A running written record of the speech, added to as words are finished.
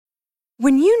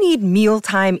When you need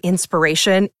mealtime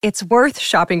inspiration, it's worth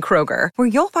shopping Kroger, where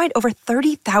you'll find over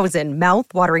 30,000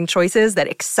 mouth-watering choices that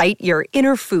excite your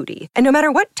inner foodie. And no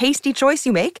matter what tasty choice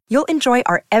you make, you'll enjoy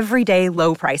our everyday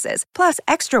low prices, plus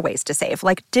extra ways to save,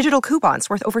 like digital coupons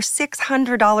worth over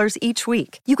 $600 each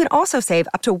week. You can also save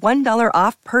up to $1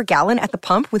 off per gallon at the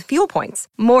pump with fuel points.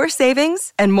 More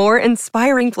savings and more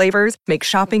inspiring flavors make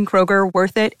shopping Kroger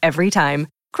worth it every time.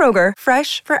 Kroger,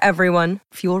 fresh for everyone.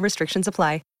 Fuel restrictions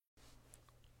apply.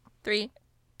 3,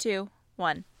 2,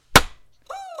 1.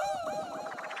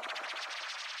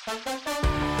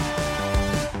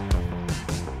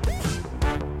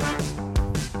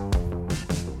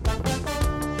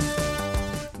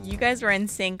 You guys were in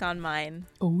sync on mine.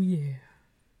 Oh yeah.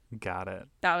 Got it.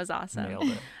 That was awesome.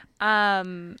 Nailed it.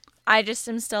 I just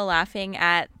am still laughing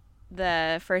at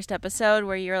the first episode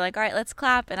where you were like, all right, let's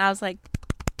clap. And I was like,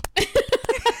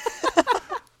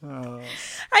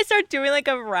 I start doing like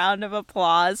a round of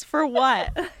applause for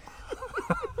what?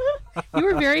 You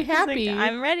were very happy. Like,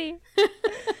 I'm ready.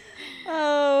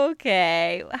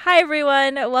 Okay. Hi,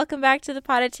 everyone. Welcome back to the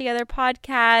Potted Together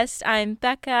podcast. I'm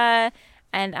Becca,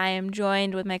 and I am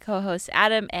joined with my co-hosts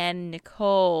Adam and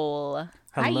Nicole.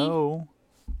 Hello.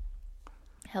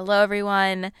 Hello,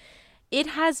 everyone. It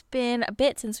has been a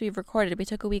bit since we've recorded. We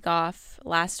took a week off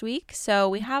last week, so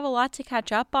we have a lot to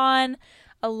catch up on.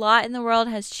 A lot in the world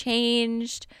has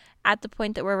changed. At the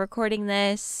point that we're recording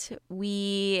this,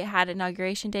 we had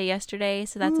Inauguration Day yesterday,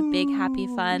 so that's a big, happy,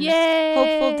 fun,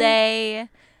 hopeful day.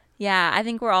 Yeah, I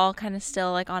think we're all kind of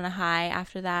still like on a high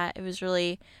after that. It was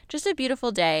really just a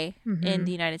beautiful day in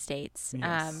the United States,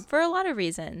 Yes. for a lot of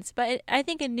reasons. But I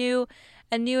think a new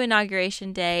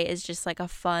Inauguration Day is just like a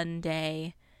fun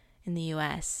day in the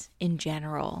U.S. in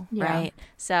general, right?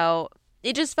 So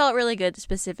it just felt really good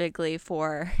specifically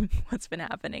for what's been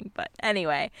happening. But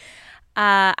anyway,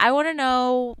 I want to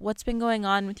know what's been going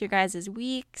on with your guys'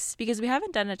 weeks, because we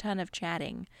haven't done a ton of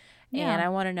chatting. Yeah. And I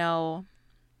want to know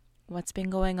what's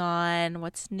been going on,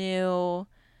 what's new,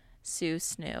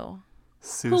 Seuss new.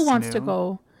 Who wants to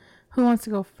go? Who wants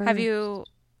to go first? Have you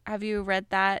read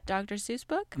that Dr. Seuss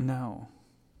book? No.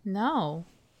 No.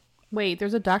 Wait,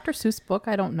 there's a Dr. Seuss book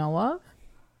I don't know of?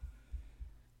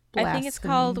 I think it's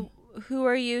called Who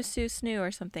Are You, Seuss New,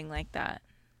 or something like that.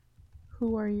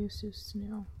 Who Are You, Seuss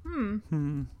New?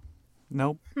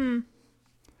 Nope.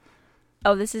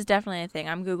 Oh, this is definitely a thing.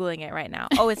 I'm Googling it right now.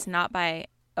 Oh, it's not by...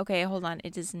 Okay, hold on.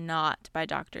 It is not by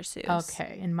Dr. Seuss.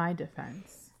 Okay, in my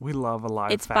defense. We love a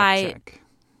live It's fact by- check.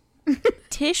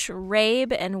 Tish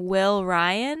Rabe and Will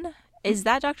Ryan. Is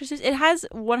that Dr. Seuss? It has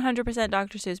 100%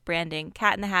 Dr. Seuss branding.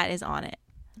 Cat in the Hat is on it.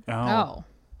 Oh.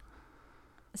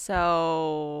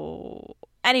 So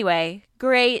anyway,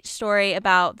 great story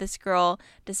about this girl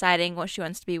deciding what she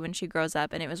wants to be when she grows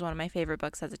up, and it was one of my favorite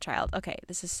books as a child. Okay,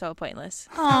 this is so pointless.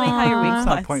 Tell me how your week It's was.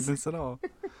 not pointless at all.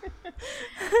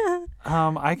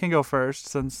 I can go first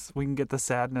since we can get the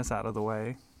sadness out of the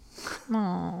way.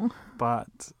 Oh.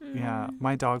 But yeah,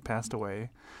 my dog passed away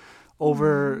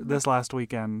over this last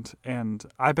weekend, and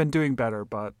I've been doing better,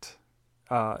 but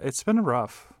it's been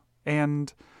rough.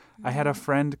 And I had a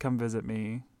friend come visit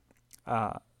me.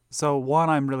 So one,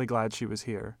 I'm really glad she was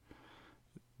here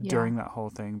during that whole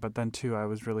thing. But then two, I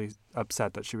was really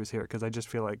upset that she was here because I just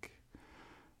feel like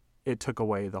it took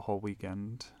away the whole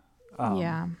weekend.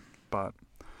 But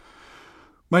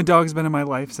my dog's been in my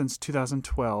life since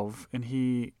 2012, and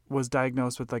he was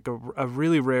diagnosed with like a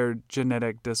really rare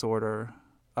genetic disorder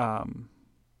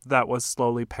that was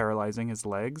slowly paralyzing his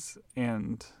legs.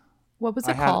 And What was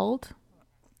it called?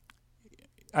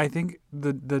 I think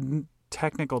the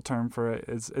technical term for it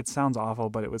is, it sounds awful,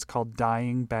 but it was called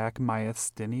dying back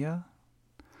myasthenia.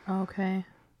 Okay.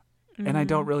 And I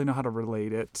don't really know how to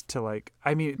relate it to like,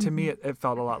 I mean, to me, it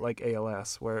felt a lot like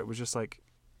ALS, where it was just like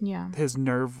his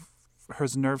nerve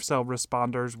cell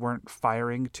responders weren't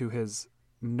firing to his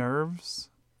nerves.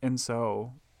 And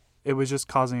so it was just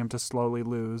causing him to slowly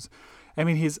lose. I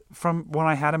mean, from when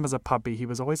I had him as a puppy, he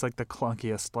was always like the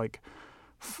clunkiest, like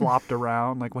flopped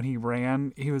around. Like when he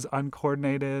ran, he was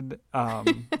uncoordinated.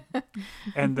 And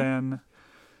then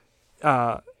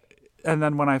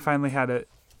when I finally had a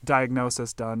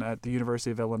diagnosis done at the University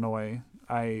of Illinois,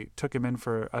 I took him in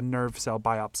for a nerve cell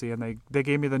biopsy, and they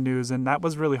gave me the news, and that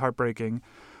was really heartbreaking.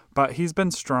 But he's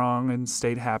been strong and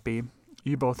stayed happy.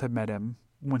 You both had met him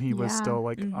when he was still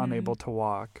like unable to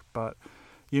walk. But,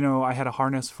 you know, I had a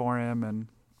harness for him and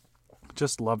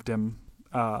just loved him.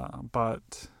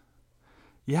 But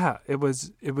yeah, it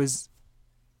was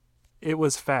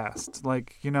fast.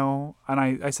 Like, you know, and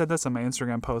I said this on my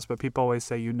Instagram post, but people always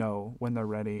say, you know, when they're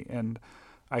ready. And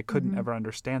I couldn't ever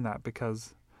understand that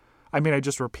because I mean, I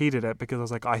just repeated it because I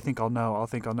was like, I think I'll know.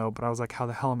 But I was like, how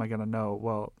the hell am I going to know?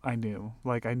 Well, I knew.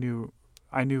 Like, I knew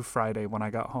Friday when I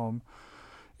got home.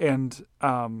 And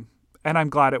I'm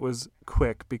glad it was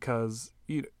quick because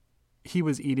he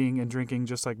was eating and drinking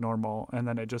just like normal. And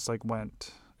then it just like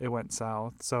went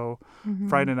south. So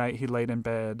Friday night he laid in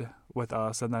bed with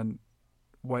us, and then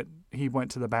he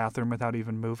went to the bathroom without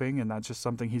even moving. And that's just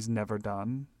something he's never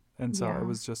done. And so it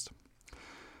was just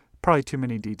probably too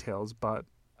many details, but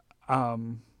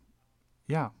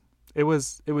yeah, it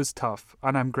was tough.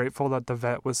 And I'm grateful that the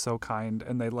vet was so kind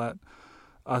and they let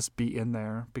us be in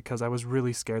there because I was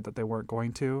really scared that they weren't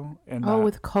going to. And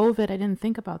with COVID, I didn't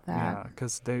think about that. Yeah,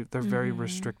 because they're very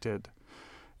restricted,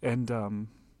 and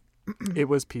it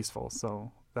was peaceful.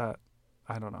 So that,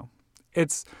 I don't know.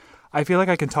 I feel like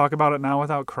I can talk about it now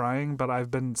without crying, but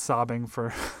I've been sobbing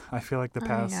for I feel like the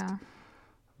past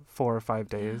 4 or 5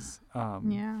 days.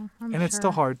 And it's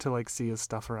still hard to like see his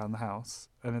stuff around the house,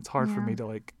 and it's hard for me to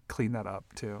like clean that up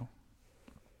too.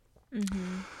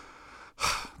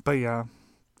 But yeah,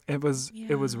 it was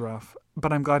rough.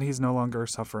 But I'm glad he's no longer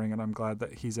suffering, and I'm glad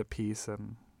that he's at peace,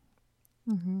 and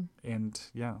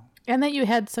yeah. And that you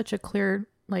had such a clear,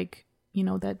 like,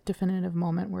 that definitive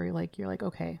moment where you're like,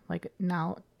 okay, like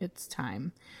now it's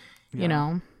time, you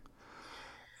know?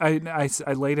 I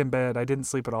laid in bed. I didn't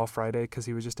sleep at all Friday because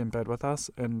he was just in bed with us.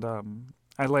 And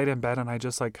I laid in bed and I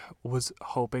just like was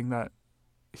hoping that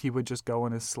he would just go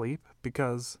in his sleep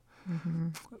because,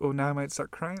 now I might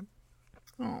start crying.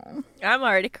 Oh. I'm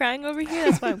already crying over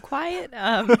here. That's why I'm quiet.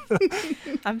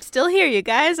 I'm still here, you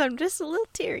guys. I'm just a little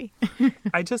teary.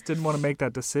 I just didn't want to make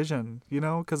that decision,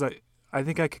 because I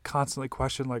think I could constantly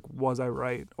question, like, was I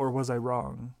right or was I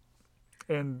wrong?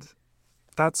 And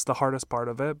that's the hardest part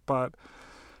of it. But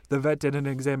the vet did an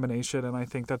examination, and I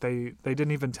think that they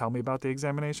didn't even tell me about the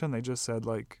examination. They just said,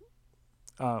 like,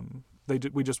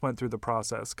 we just went through the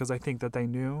process because I think that they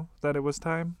knew that it was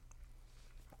time.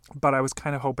 But I was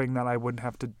kind of hoping that I wouldn't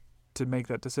have to make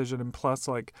that decision. And plus,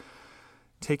 like,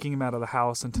 taking him out of the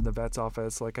house into the vet's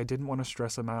office, like, I didn't want to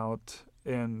stress him out.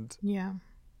 And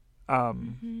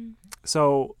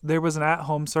so there was an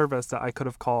at-home service that I could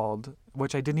have called,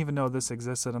 which I didn't even know this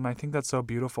existed. And I think that's so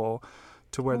beautiful,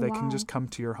 to where they can just come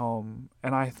to your home.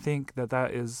 And I think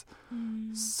that is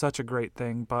such a great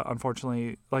thing. But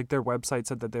unfortunately, like, their website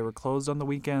said that they were closed on the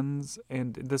weekends.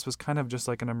 And this was kind of just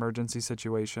like an emergency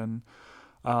situation.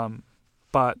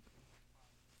 But,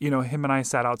 him and I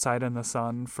sat outside in the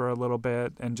sun for a little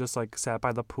bit and just like sat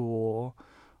by the pool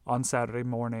on Saturday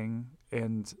morning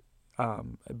and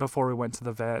before we went to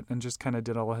the vet, and just kind of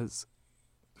did all of his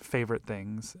favorite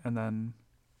things. And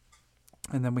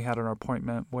then we had an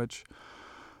appointment, which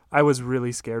I was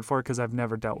really scared for because I've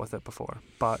never dealt with it before.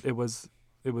 But it was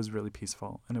really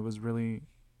peaceful, and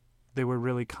they were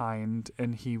really kind,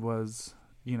 and he was,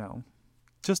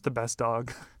 just the best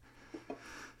dog.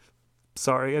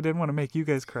 Sorry, I didn't want to make you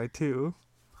guys cry too.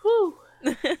 Whew.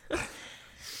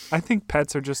 I think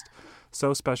pets are just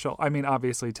so special. I mean,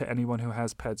 obviously, to anyone who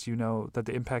has pets, that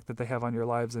the impact that they have on your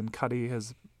lives. And Cuddy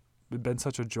has been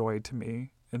such a joy to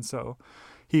me. And so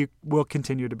he will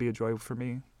continue to be a joy for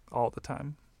me all the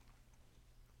time.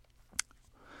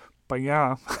 But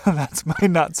yeah, that's my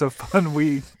not so fun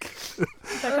week.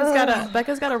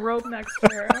 Becca's got a robe next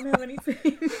to her. I don't have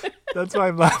anything. That's what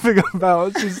I'm laughing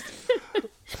about. She's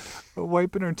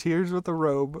wiping her tears with a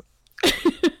robe.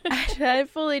 I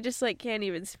fully just like can't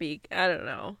even speak. I don't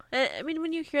know. I mean,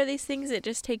 when you hear these things, it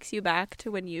just takes you back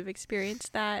to when you've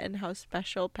experienced that and how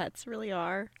special pets really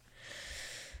are.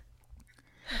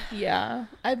 Yeah,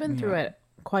 I've been through it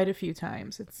quite a few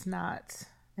times. It's not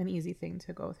an easy thing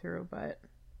to go through, but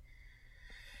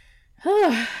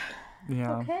yeah.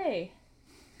 Okay.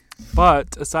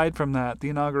 But aside from that, the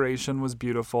inauguration was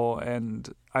beautiful,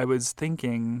 and I was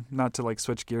thinking, not to like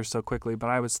switch gears so quickly, but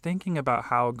I was thinking about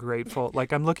how grateful,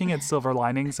 like, I'm looking at silver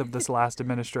linings of this last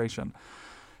administration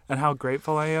and how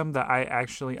grateful I am that I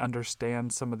actually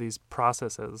understand some of these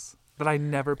processes that I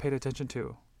never paid attention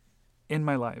to in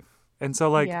my life. And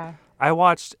so, like, I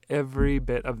watched every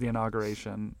bit of the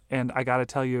inauguration, and I got to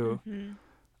tell you,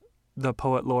 the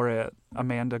poet laureate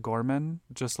Amanda Gorman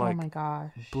just like, oh my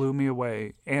gosh, blew me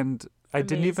away. And I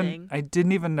didn't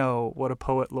even know what a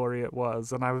poet laureate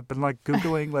was, and I've been like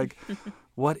Googling like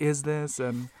what is this,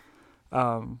 and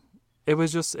it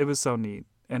was so neat,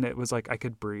 and it was like I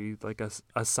could breathe like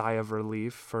a sigh of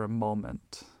relief for a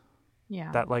moment.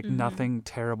 Yeah, that like nothing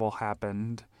terrible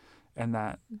happened, and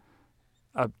that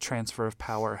a transfer of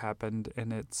power happened,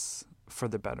 and it's for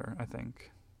the better, I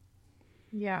think.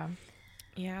 Yeah.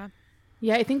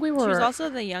 Yeah, I think we were... She was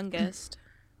also the youngest.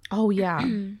 Oh, yeah.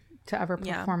 To ever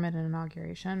perform at an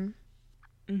inauguration.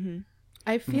 Mm-hmm.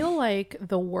 I feel like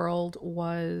the world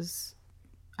was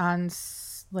on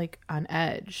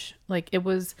edge. Like I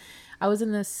was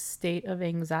in this state of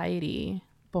anxiety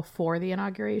before the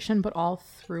inauguration, but all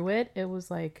through it, it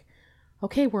was like,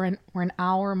 okay, we're an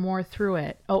hour more through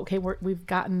it. Oh, okay, we've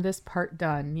gotten this part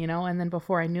done, you know. And then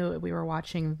before I knew it, we were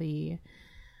watching the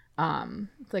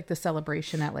the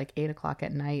celebration at like 8:00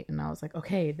 at night, and I was like,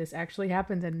 okay, this actually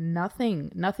happened, and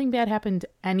nothing bad happened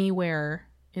anywhere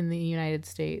in the United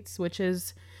States, which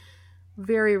is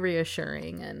very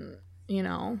reassuring. And you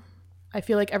know, I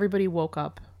feel like everybody woke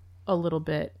up a little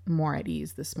bit more at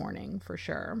ease this morning for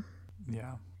sure.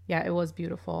 Yeah, it was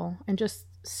beautiful. And just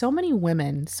so many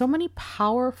women, so many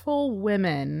powerful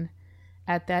women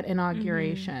at that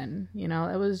inauguration. You know,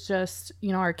 it was just,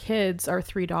 you know, our kids, our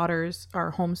 3 daughters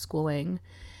are homeschooling,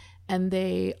 and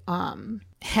they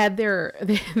had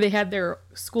their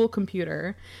school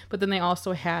computer, but then they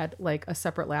also had like a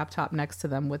separate laptop next to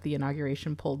them with the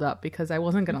inauguration pulled up, because I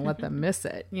wasn't going to let them miss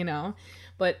it, you know.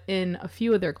 But in a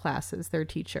few of their classes, their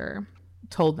teacher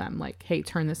told them like, hey,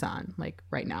 turn this on, like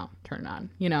right now, turn it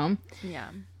on, you know. Yeah.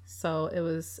 So it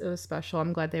was special.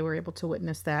 I'm glad they were able to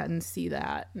witness that and see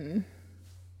that, and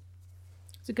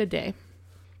it's a good day.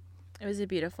 It was a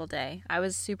beautiful day. I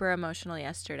was super emotional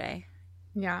yesterday.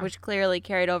 Yeah. Which clearly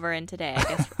carried over in today. I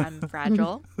guess I'm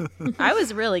fragile. I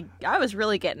was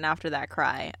really getting after that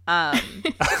cry. All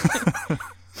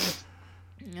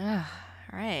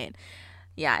right.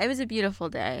 Yeah, it was a beautiful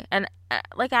day. And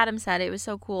like Adam said, it was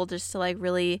so cool just to like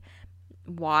really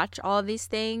watch all of these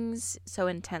things so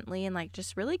intently and like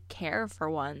just really care for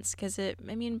once. Because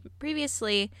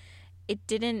previously I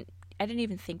didn't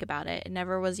even think about it. It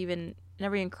never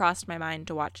even crossed my mind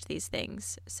to watch these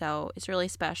things. So it's really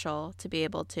special to be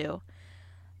able to.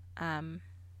 But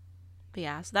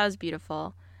yeah, so that was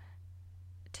beautiful.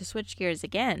 To switch gears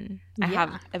again, I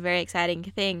have a very exciting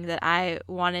thing that I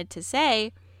wanted to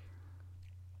say.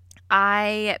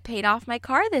 I paid off my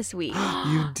car this week.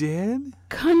 You did?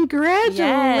 Congratulations.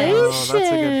 Yes. Oh,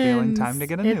 that's a good feeling. Time to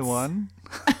get a new one.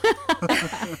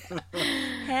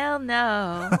 Hell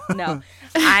no. No.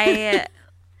 I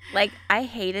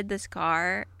hated this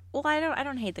car. Well, I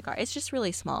don't hate the car. It's just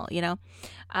really small, you know,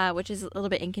 which is a little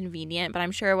bit inconvenient. But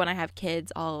I'm sure when I have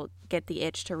kids, I'll get the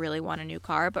itch to really want a new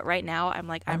car. But right now, I'm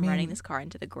running this car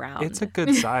into the ground. It's a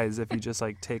good size if you just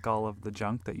like take all of the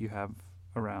junk that you have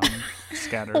around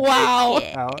scattered. Wow.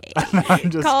 Out. I'm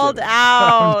just called kidding.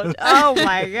 out. Oh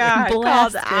my God.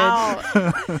 Blasted.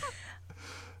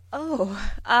 Called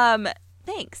out.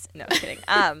 Thanks. No, kidding.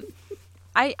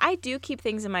 I do keep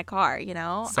things in my car, you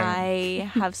know. Same.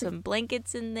 I have some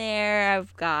blankets in there.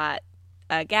 I've got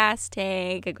a gas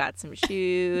tank. I've got some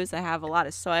shoes. I have a lot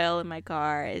of soil in my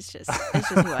car. It's just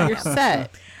who I am.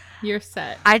 You're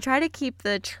set. I try to keep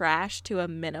the trash to a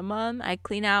minimum. I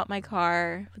clean out my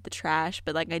car with the trash,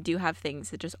 but like I do have things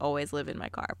that just always live in my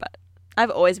car. But I've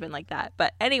always been like that.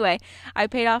 But anyway, I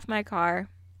paid off my car.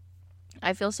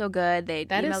 I feel so good. They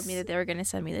emailed me that they were going to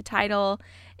send me the title.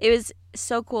 It was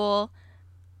so cool.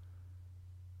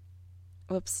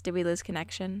 Whoops, did we lose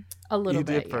connection? A little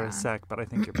bit. You did for a sec, but I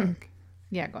think you're back.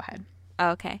 Yeah, go ahead.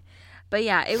 Okay. But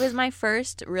yeah, it was my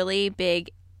first really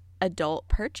big adult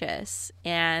purchase,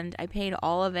 and I paid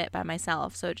all of it by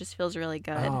myself, so it just feels really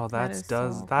good. Oh,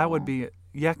 that would be,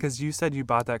 yeah, because you said you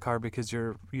bought that car because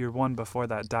your one before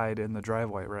that died in the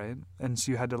driveway, right? And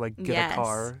so you had to like get a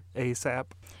car ASAP.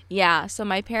 Yeah, so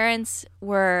my parents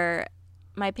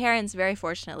very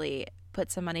fortunately put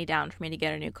some money down for me to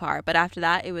get a new car, but after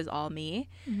that it was all me.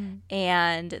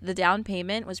 And the down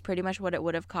payment was pretty much what it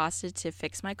would have costed to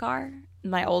fix my car,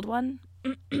 my old one.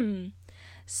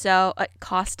 So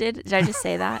costed, did I just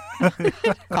say that?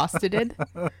 Costed.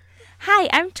 Hi,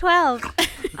 I'm 12.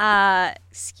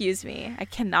 Excuse me, I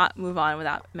cannot move on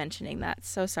without mentioning that,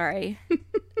 so sorry.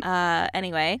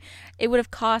 Anyway, it would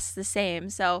have cost the same,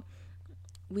 so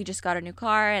we just got a new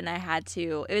car, and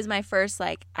it was my first,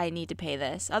 like, I need to pay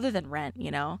this, other than rent,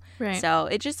 you know? Right. So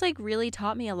it just, like, really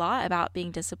taught me a lot about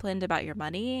being disciplined about your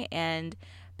money and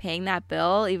paying that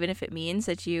bill, even if it means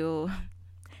that you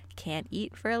can't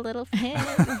eat for a little bit.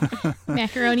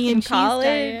 Macaroni and cheese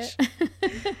college.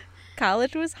 diet.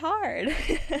 College was hard.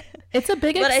 It's a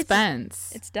big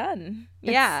expense. It's done.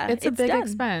 It's a big done.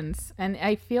 expense. And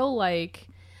I feel like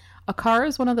a car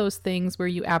is one of those things where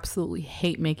you absolutely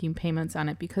hate making payments on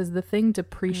it, because the thing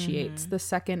depreciates the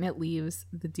second it leaves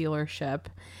the dealership.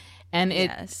 And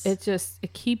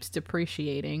it keeps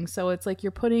depreciating. So it's like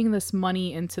you're putting this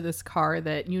money into this car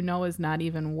that you know is not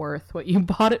even worth what you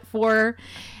bought it for.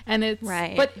 And it's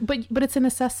right. But it's a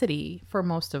necessity for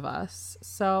most of us.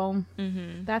 So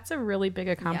that's a really big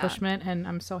accomplishment, and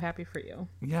I'm so happy for you.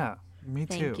 Yeah. Me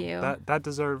Thank too. you. That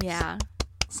deserves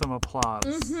some applause.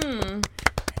 Mm-hmm.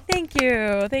 Thank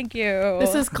you.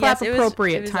 This is clap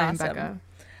appropriate it was time, awesome. Becca.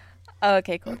 Oh,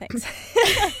 okay, cool. Thanks.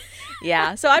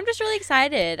 Yeah, so I'm just really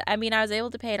excited. I mean, I was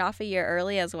able to pay it off a year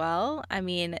early as well. I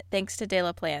mean, thanks to De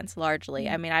La Plants largely.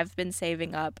 I mean, I've been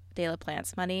saving up De La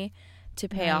Plants money to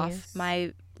pay off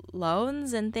my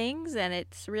loans and things, and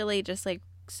it's really just like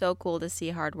so cool to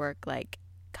see hard work like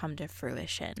come to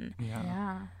fruition.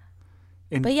 Yeah.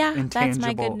 But yeah, that's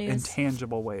my good news.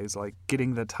 Intangible ways, like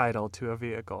getting the title to a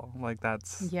vehicle. Like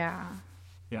that's Yeah.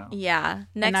 Yeah.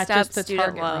 Next up,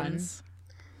 student loans.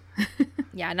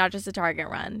 Yeah, not just a Target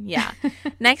run. Yeah.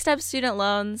 Next up, student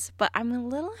loans. But I'm a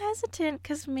little hesitant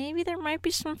because maybe there might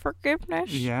be some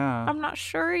forgiveness. Yeah. I'm not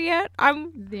sure yet.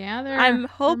 I'm there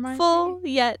hopeful,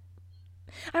 yet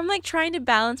I'm like trying to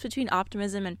balance between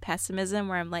optimism and pessimism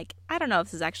where I'm like, I don't know if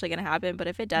this is actually going to happen, but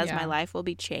if it does, my life will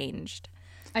be changed.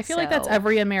 I feel like that's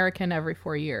every American every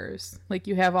 4 years. Like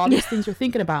you have all these things you're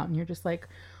thinking about and you're just like,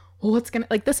 well, what's going to,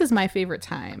 like, this is my favorite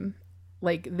time.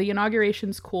 Like the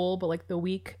inauguration's cool, but like the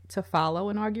week to follow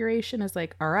inauguration is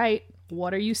like, all right,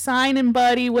 what are you signing,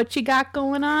 buddy? What you got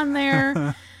going on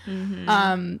there?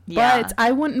 But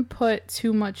I wouldn't put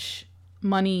too much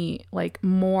money, like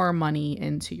more money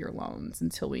into your loans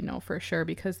until we know for sure,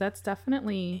 because that's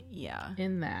definitely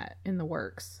in the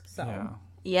works. So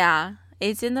yeah,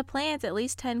 it's in the plans, at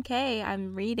least 10K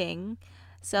I'm reading.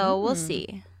 So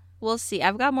we'll see.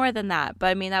 I've got more than that, but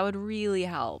I mean that would really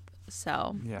help.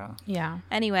 So yeah.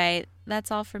 Anyway,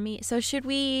 that's all for me. So should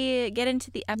we get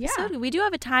into the episode? We do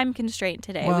have a time constraint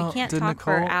today. Well, we can't talk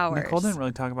for hours. Nicole didn't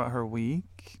really talk about her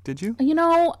week. Did you? You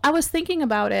know, I was thinking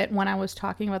about it when I was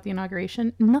talking about the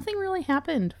inauguration. Nothing really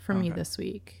happened for me this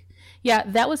week. Yeah,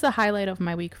 that was the highlight of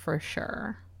my week for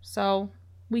sure. So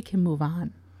we can move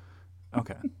on.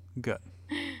 Okay, good.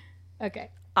 Okay.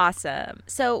 Awesome.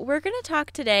 So we're going to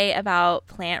talk today about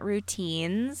plant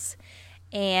routines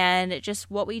and just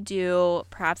what we do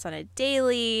perhaps on a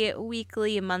daily,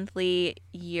 weekly, monthly,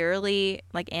 yearly,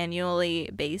 like annually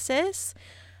basis.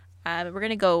 We're going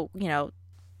to go,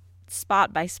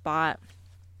 spot by spot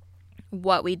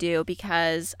what we do,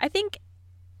 because I think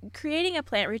creating a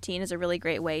plant routine is a really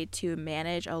great way to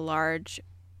manage a large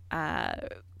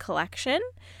collection.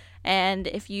 And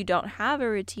if you don't have a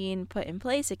routine put in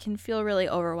place, it can feel really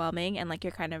overwhelming and like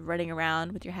you're kind of running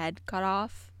around with your head cut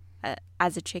off.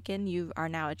 As a chicken, you are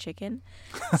now a chicken.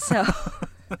 So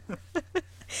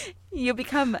you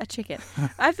become a chicken.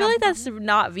 I feel like that's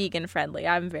not vegan friendly.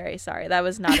 I'm very sorry. That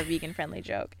was not a vegan friendly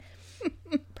joke.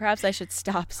 Perhaps I should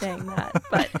stop saying that.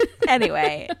 But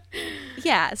anyway,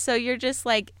 yeah. So you're just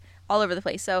like all over the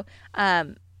place. So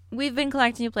we've been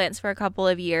collecting plants for a couple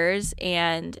of years,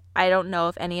 and I don't know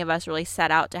if any of us really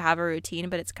set out to have a routine,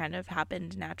 but it's kind of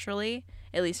happened naturally,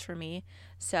 at least for me.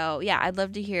 So yeah, I'd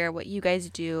love to hear what you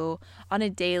guys do on a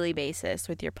daily basis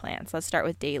with your plants. Let's start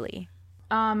with daily.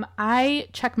 I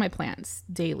check my plants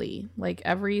daily. Like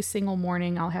every single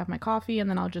morning I'll have my coffee and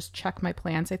then I'll just check my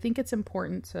plants. I think it's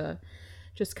important to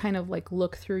just kind of like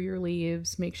look through your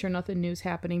leaves, make sure nothing new's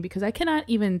happening, because I cannot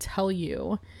even tell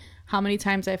you how many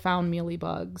times I found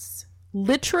mealybugs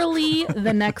literally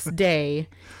the next day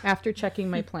after checking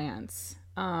my plants.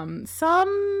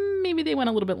 Some, maybe they went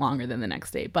a little bit longer than the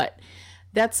next day, but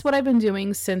that's what I've been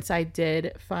doing since I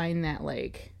did find that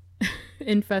like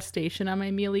infestation on my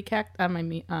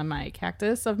my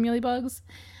cactus of mealybugs.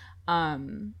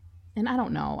 And I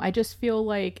don't know. I just feel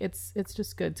like it's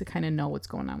just good to kind of know what's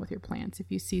going on with your plants. If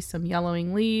you see some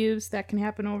yellowing leaves, that can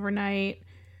happen overnight.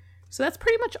 So that's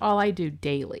pretty much all I do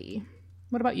daily.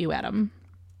 What about you, Adam?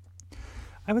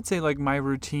 I would say like my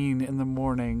routine in the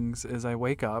mornings is I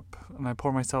wake up and I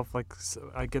pour myself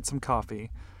I get some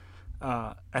coffee.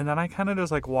 And then I kind of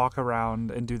just like walk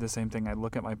around and do the same thing. I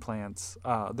look at my plants.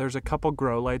 There's a couple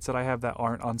grow lights that I have that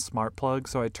aren't on smart plug,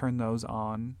 so I turn those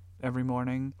on every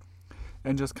morning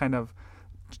and just kind of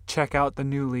check out the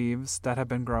new leaves that have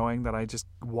been growing that I just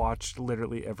watch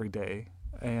literally every day,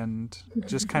 and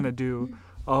just kind of do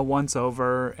a once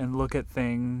over and look at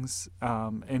things.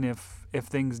 And if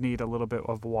things need a little bit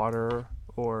of water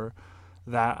or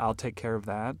that, I'll take care of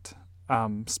that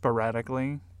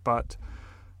sporadically. But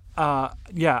I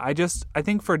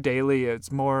think for daily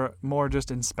it's more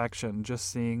just inspection, just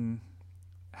seeing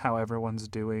how everyone's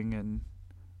doing and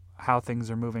how things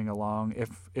are moving along.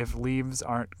 If leaves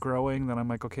aren't growing, then I'm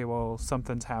like, okay, well,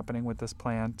 something's happening with this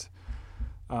plant.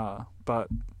 But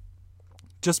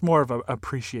just more of an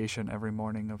appreciation every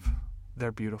morning of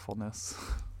their beautifulness.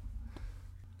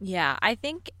 Yeah, I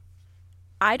think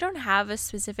I don't have a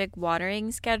specific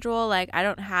watering schedule. Like I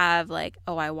don't have like,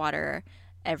 oh, I water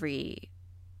every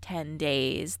 10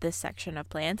 days this section of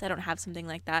plants. I don't have something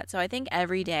like that. So I think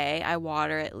every day I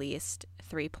water at least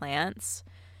 3 plants,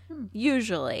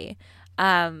 usually.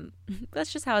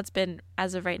 That's just how it's been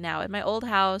as of right now. In my old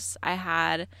house, I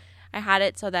had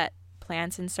it so that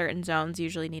plants in certain zones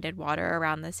usually needed water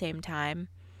around the same time.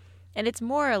 And it's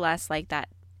more or less like that.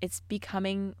 It's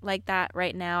becoming like that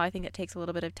right now. I think it takes a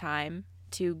little bit of time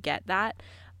to get that.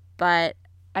 But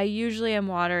I usually am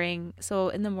watering. So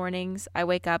in the mornings, I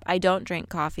wake up. I don't drink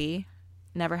coffee.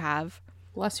 Never have.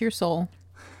 Bless your soul.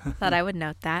 Thought I would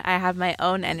note that. I have my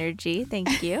own energy.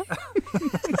 Thank you.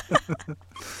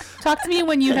 Talk to me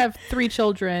when you have 3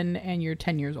 children and you're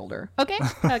 10 years older. Okay?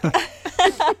 Okay.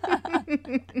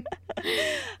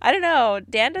 I don't know.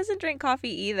 Dan doesn't drink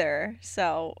coffee either.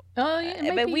 So, Oh, yeah, it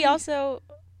might but be-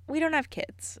 we don't have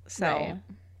kids. So Right.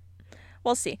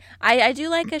 we'll see. I do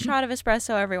like a shot of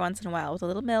espresso every once in a while with a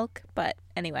little milk. But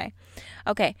anyway.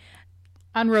 Okay.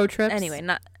 On road trips. Anyway,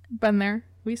 not Been there.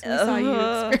 We saw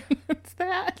you experience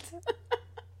that.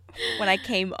 when I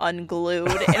came unglued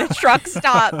in a truck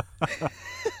stop.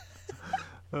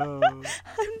 I'm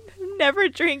never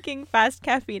drinking fast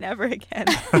caffeine ever again.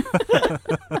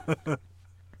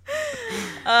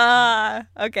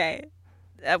 Okay.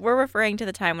 We're referring to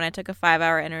the time when I took a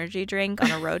 5-hour energy drink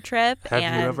on a road trip. Have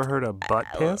and you ever heard of butt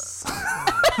piss?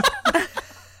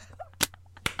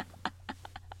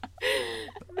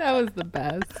 That was the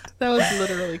best. That was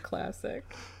literally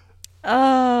classic.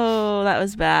 Oh, that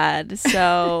was bad.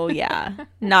 So, yeah,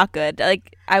 not good.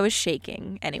 Like, I was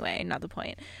shaking. Anyway, not the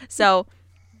point. So,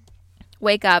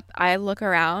 wake up, I look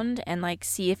around and, like,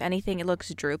 see if anything it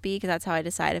looks droopy, because that's how I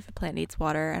decide if a plant needs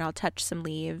water, and I'll touch some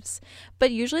leaves.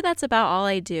 But usually that's about all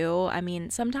I do. I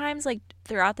mean, sometimes, like,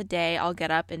 throughout the day, I'll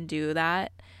get up and do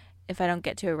that if I don't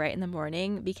get to it right in the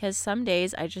morning, because some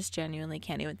days I just genuinely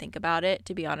can't even think about it,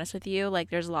 to be honest with you. Like,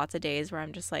 there's lots of days where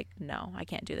I'm just like, no, I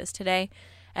can't do this today.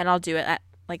 And I'll do it at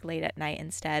like late at night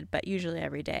instead. But usually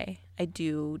every day I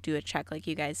do a check, like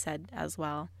you guys said as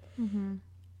well. Mm-hmm.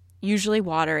 Usually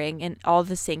watering in all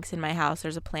the sinks in my house.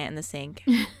 There's a plant in the sink.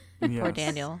 Yes. Poor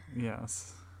Daniel.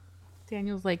 Yes.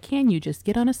 Daniel's like, can you just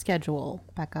get on a schedule,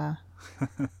 Becca?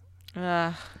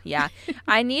 Yeah.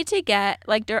 I need to get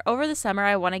like over the summer.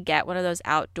 I want to get one of those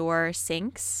outdoor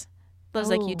sinks, those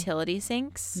like Oh. utility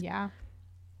sinks. Yeah.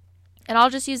 And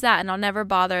I'll just use that, and I'll never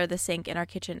bother the sink in our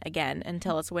kitchen again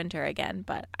until it's winter again.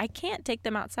 But I can't take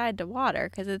them outside to water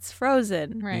because it's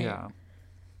frozen. Right. Yeah.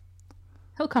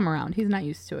 He'll come around. He's not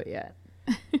used to it yet.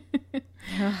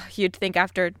 You'd think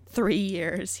after 3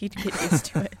 years he'd get used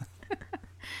to it.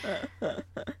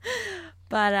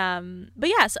 But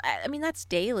yeah, so I mean that's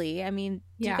daily. I mean,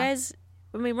 do Yeah. you guys?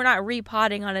 I mean, we're not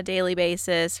repotting on a daily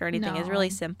basis or anything. It's really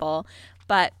No. simple.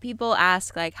 But people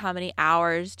ask like, how many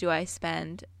hours do I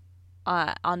spend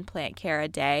on plant care a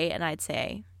day? And I'd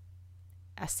say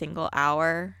a single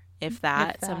hour, if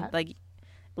that. Some that. like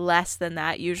less than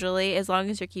that usually. As long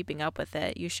as you're keeping up with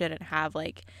it, you shouldn't have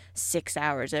like 6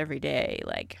 hours every day.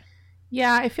 Like,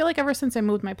 Yeah, I feel like ever since I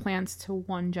moved my plants to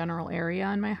one general area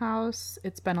in my house,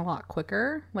 it's been a lot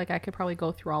quicker. Like I could probably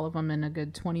go through all of them in a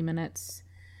good 20 minutes.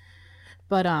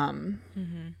 But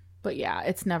but yeah,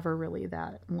 it's never really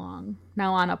that long.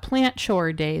 Now on a plant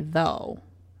chore day though,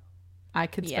 I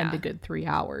could spend Yeah. a good 3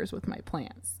 hours with my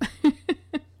plants.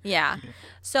 yeah.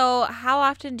 So how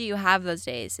often do you have those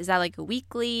days? Is that like a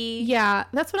weekly? Yeah,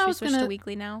 that's what Should I we was switch gonna. to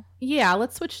weekly now? Yeah,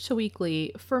 let's switch to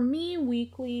weekly. For me,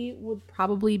 weekly would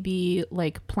probably be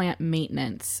like plant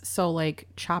maintenance. So like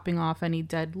chopping off any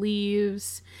dead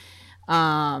leaves,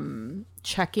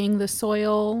 checking the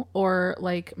soil, or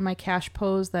like my cash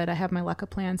pose that I have my leca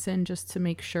plants in just to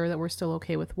make sure that we're still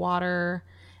okay with water.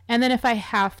 And then if I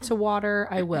have to water,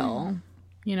 I will.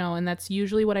 You know, and that's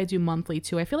usually what I do monthly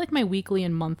too. I feel like my weekly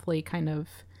and monthly kind of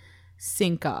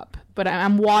sync up, but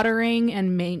I'm watering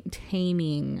and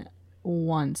maintaining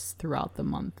once throughout the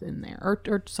month in there,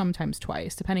 or sometimes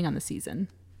twice, depending on the season.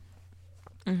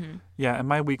 Yeah, and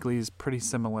my weekly is pretty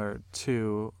similar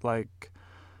to like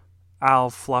I'll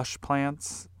flush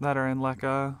plants that are in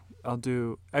leca.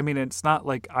 I mean, it's not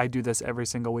like I do this every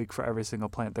single week for every single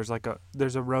plant.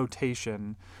 There's a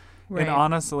rotation. Right. And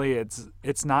honestly,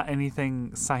 it's not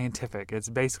anything scientific. It's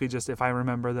basically just if I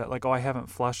remember that, like, oh, I haven't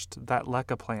flushed that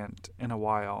leca plant in a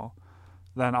while,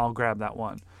 then I'll grab that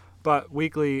one. But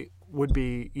weekly would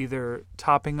be either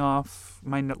topping off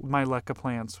my leca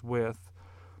plants with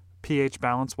pH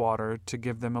balanced water to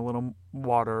give them a little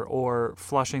water, or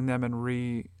flushing them and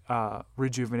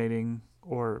rejuvenating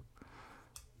or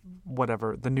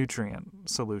whatever the nutrient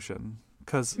solution.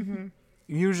 Because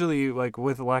usually, like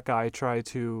with leca, I try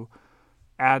to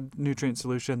add nutrient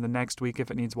solution. The next week,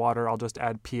 if it needs water, I'll just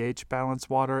add pH balanced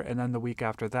water. And then the week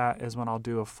after that is when I'll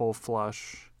do a full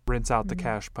flush, rinse out the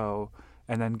cash po,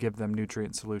 and then give them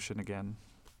nutrient solution again.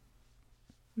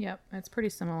 Yep, it's pretty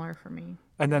similar for me.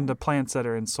 And then the plants that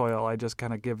are in soil, I just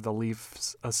kind of give the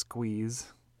leaves a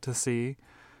squeeze to see,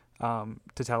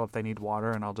 to tell if they need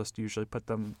water. And I'll just usually put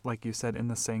them, like you said, in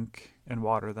the sink and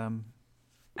water them.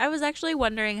 I was actually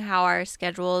wondering how our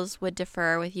schedules would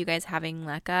differ with you guys having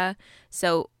LECA.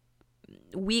 So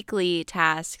weekly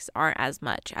tasks aren't as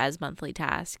much as monthly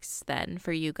tasks then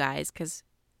for you guys, because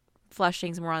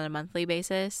flushing's more on a monthly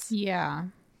basis. Yeah.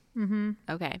 Mm-hmm.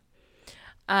 Okay.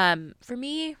 For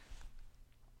me,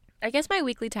 I guess my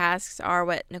weekly tasks are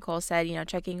what Nicole said,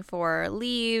 checking for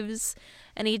leaves,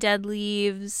 any dead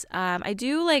leaves. I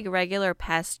do like regular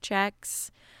pest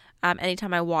checks.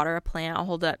 Anytime I water a plant, I'll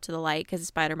hold it up to the light because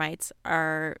spider mites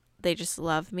they just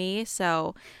love me.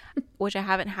 So, which I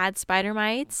haven't had spider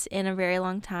mites in a very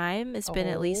long time. It's been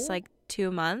at least like 2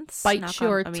 months. Bite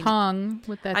your tongue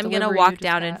with that. I'm going to walk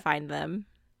down and find them.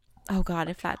 Oh God,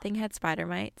 if that thing had spider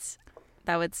mites,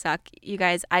 that would suck. You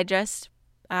guys, I just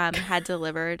had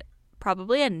delivered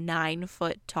probably a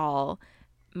 9-foot tall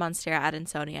Monstera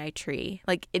adansonii tree.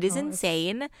 Like, it is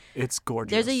insane. It's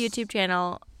gorgeous. There's a YouTube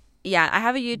channel. Yeah, I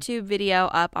have a YouTube video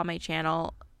up on my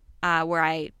channel where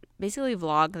I basically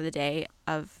vlog the day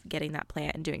of getting that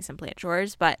plant and doing some plant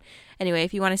chores. But anyway,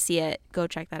 if you want to see it, go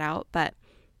check that out. But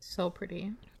so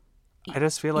pretty. I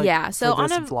just feel like so for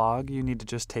this vlog, you need to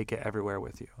just take it everywhere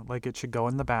with you. Like, it should go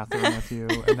in the bathroom with you.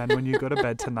 And then when you go to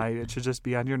bed tonight, it should just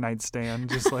be on your nightstand.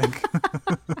 Just like...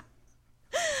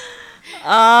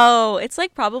 Oh, it's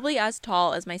like probably as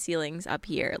tall as my ceilings up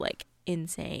here. Like,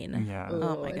 insane. Yeah.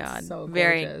 Oh my God. So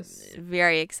very, gorgeous.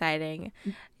 very exciting.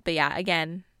 But yeah,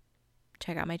 again,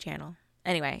 check out my channel.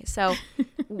 Anyway, so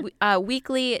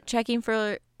weekly checking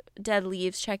for dead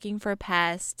leaves, checking for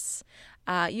pests.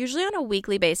 Usually on a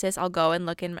weekly basis, I'll go and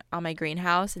look on my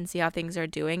greenhouse and see how things are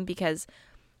doing, because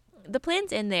the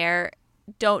plants in there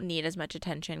don't need as much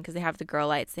attention because they have the grow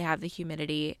lights, they have the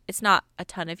humidity. It's not a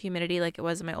ton of humidity like it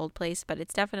was in my old place, but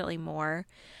it's definitely more.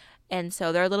 And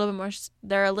so they're a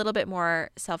little bit more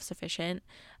self-sufficient.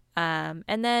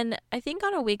 And then I think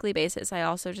on a weekly basis, I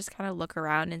also just kind of look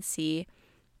around and see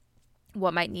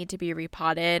what might need to be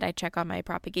repotted. I check on my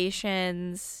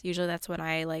propagations. Usually that's when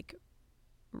I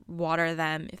water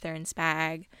them if they're in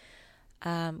spag.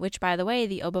 Which, by the way,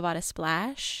 the Obovata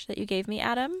Splash that you gave me,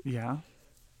 Adam. Yeah.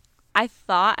 I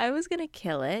thought I was going to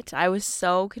kill it. I was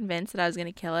so convinced that I was going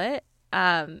to kill it.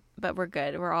 But we're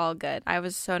good. We're all good. I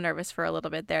was so nervous for a little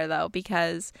bit there, though,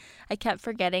 because I kept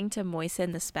forgetting to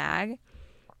moisten the spag.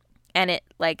 And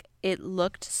it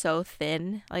looked so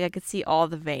thin. Like, I could see all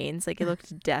the veins. Like, it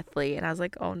looked deathly. And I was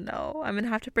like, oh, no. I'm going to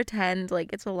have to pretend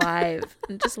like it's alive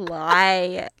and just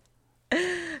lie.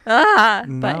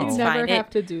 But it's you never fine. have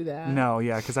to do that. No,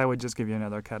 yeah, because I would just give you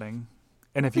another cutting.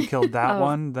 And if you killed that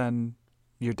one, then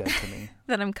you're dead to me.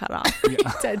 Then I'm cut off.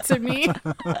 Yeah. Dead to me.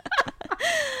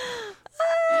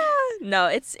 No,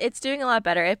 it's doing a lot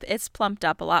better. It's plumped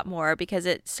up a lot more because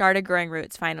it started growing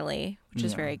roots finally, which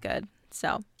is very good.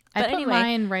 So, I but put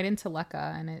mine right into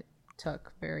LECA and it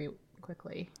took very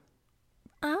quickly.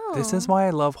 Oh. This is why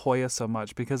I love Hoya so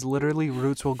much, because literally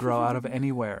roots will grow out of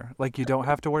anywhere. Like, you don't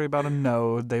have to worry about a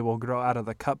node. They will grow out of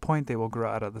the cut point. They will grow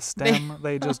out of the stem.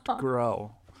 They just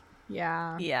grow.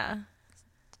 Yeah. Yeah.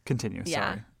 Continue. Yeah,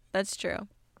 Sorry. that's true.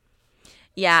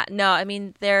 Yeah, no, I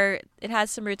mean, it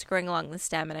has some roots growing along the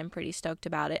stem, and I'm pretty stoked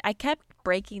about it. I kept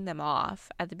breaking them off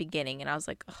at the beginning, and I was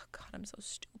like, oh, God, I'm so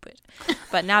stupid.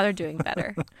 But now they're doing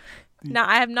better. Now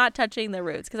I am not touching the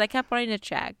roots because I kept wanting to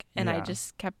check, and I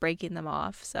just kept breaking them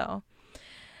off. So,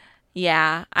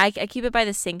 yeah, I keep it by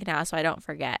the sink now so I don't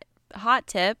forget. Hot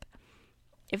tip,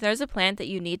 if there's a plant that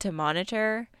you need to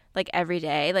monitor every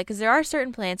day, because there are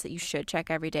certain plants that you should check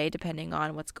every day depending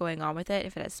on what's going on with it.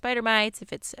 If it has spider mites,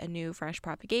 if it's a new fresh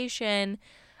propagation,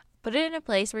 put it in a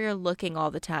place where you're looking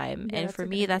all the time. Yeah, and for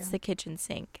me, that's the kitchen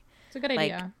sink. It's a good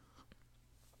idea.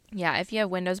 Yeah, if you have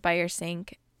windows by your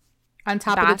sink, on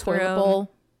top of the toilet bowl.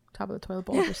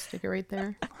 Just stick it right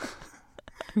there.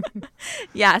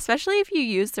 Yeah, especially if you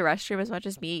use the restroom as much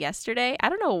as me yesterday. I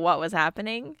don't know what was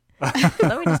happening.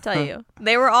 Let me just tell you.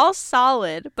 They were all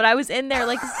solid, but I was in there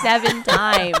 7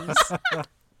 times.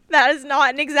 That is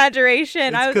not an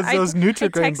exaggeration. It's because those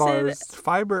Nutri-Grain bars,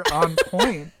 fiber on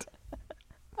point.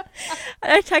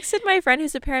 I texted my friend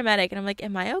who's a paramedic, and I'm like,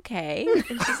 am I okay?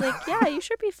 And she's like, yeah, you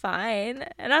should be fine.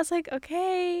 And I was like,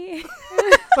 okay.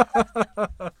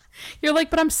 You're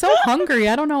like, but I'm so hungry.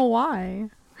 I don't know why.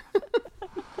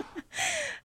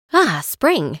 Ah,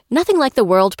 spring. Nothing like the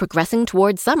world progressing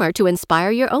towards summer to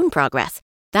inspire your own progress.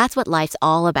 That's what life's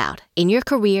all about. In your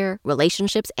career,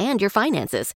 relationships, and your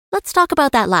finances. Let's talk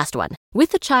about that last one.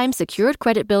 With the Chime Secured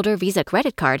Credit Builder Visa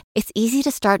Credit Card, it's easy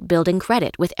to start building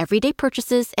credit with everyday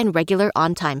purchases and regular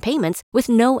on-time payments with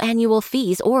no annual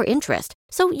fees or interest.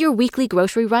 So your weekly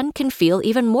grocery run can feel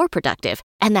even more productive,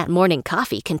 and that morning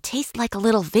coffee can taste like a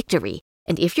little victory.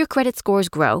 And if your credit scores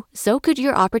grow, so could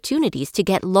your opportunities to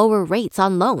get lower rates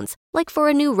on loans, like for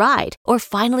a new ride or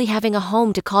finally having a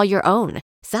home to call your own.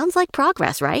 Sounds like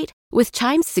progress, right? With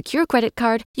Chime's Secure Credit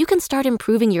Card, you can start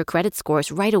improving your credit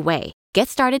scores right away. Get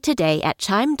started today at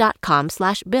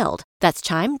chime.com/build. That's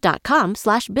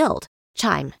chime.com/build.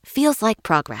 Chime feels like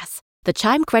progress. The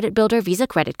Chime Credit Builder Visa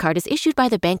Credit Card is issued by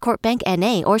the Bancorp Bank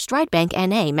N.A. or Stride Bank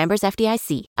N.A. members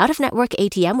FDIC. Out-of-network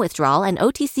ATM withdrawal and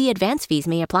OTC advance fees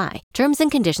may apply. Terms and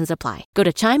conditions apply. Go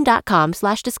to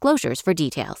chime.com/disclosures for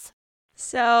details.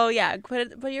 So yeah,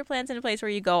 put your plans in a place where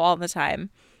you go all the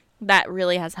time. That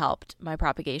really has helped my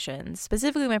propagations.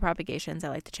 Specifically my propagations I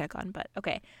like to check on. But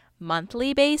okay,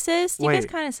 monthly basis? You guys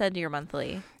kind of said you're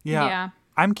monthly. Yeah.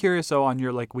 I'm curious though on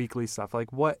your like weekly stuff.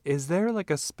 Like what is there like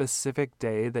a specific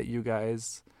day that you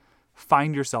guys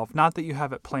find yourself, not that you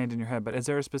have it planned in your head, but is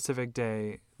there a specific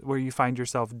day where you find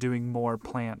yourself doing more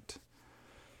plant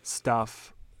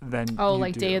stuff than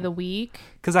you do? Day of the week?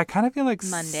 Because I kind of feel like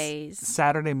Mondays.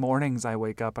 Saturday mornings I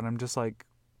wake up and I'm just like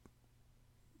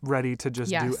ready to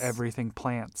just do everything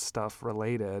plant stuff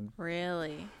related.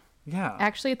 Really? Yeah.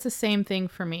 Actually, it's the same thing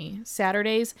for me.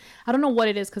 Saturdays, I don't know what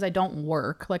it is because I don't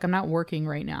work. Like, I'm not working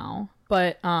right now.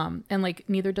 But, and like,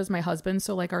 neither does my husband.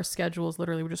 So, like, our schedule is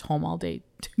literally we're just home all day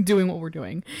doing what we're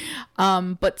doing.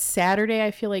 But Saturday, I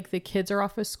feel like the kids are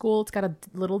off of school. It's got a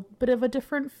little bit of a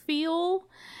different feel.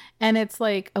 And it's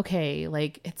like, okay,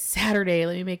 like, it's Saturday.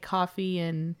 Let me make coffee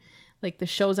and like the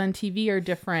shows on TV are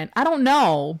different. I don't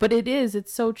know, but it is.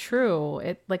 It's so true.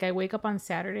 It like I wake up on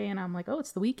Saturday and I'm like, oh,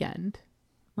 it's the weekend.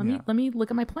 Let me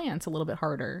look at my plants a little bit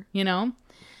harder, you know?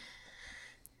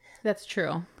 That's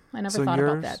true. I never thought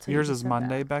about that. Yours is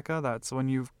Monday, Becca? That's when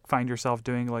you find yourself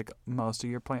doing like most of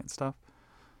your plant stuff?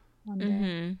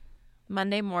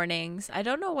 Monday mornings. I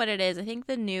don't know what it is. I think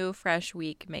the new fresh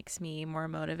week makes me more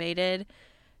motivated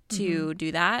to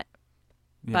do that.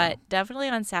 Yeah. But definitely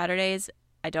on Saturdays,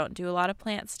 I don't do a lot of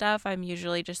plant stuff. I'm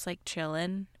usually just like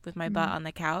chilling with my butt on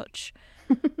the couch.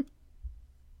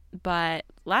 But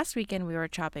last weekend we were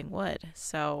chopping wood,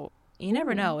 so you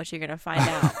never know what you're going to find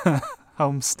out.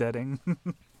 Homesteading.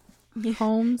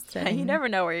 Homesteading. You never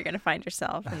know where you're going to find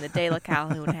yourself in the De La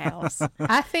Calhoun house.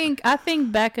 I think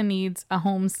Becca needs a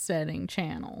homesteading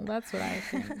channel. That's what I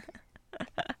think.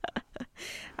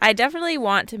 I definitely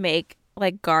want to make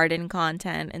like garden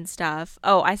content and stuff.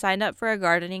 Oh, I signed up for a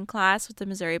gardening class with the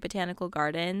Missouri Botanical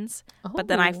Gardens, but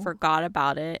then I forgot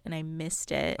about it and I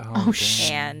missed it. Oh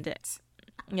shit. And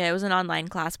yeah, it was an online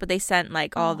class, but they sent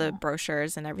like all the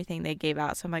brochures and everything they gave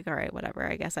out. So I'm like, all right, whatever.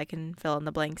 I guess I can fill in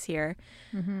the blanks here,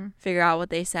 figure out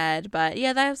what they said. But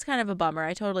yeah, that was kind of a bummer.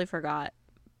 I totally forgot.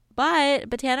 But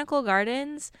Botanical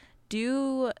Gardens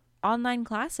do online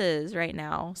classes right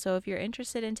now. So if you're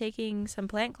interested in taking some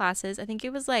plant classes, I think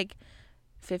it was like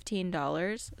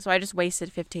 $15. So I just wasted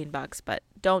 $15, but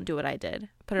don't do what I did.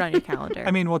 Put it on your calendar.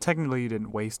 I mean, well, technically you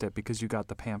didn't waste it because you got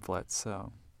the pamphlets,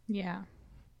 so. Yeah.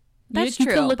 That's you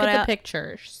true. can look but at the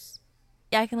pictures.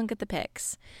 Yeah, I can look at the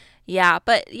pics. Yeah,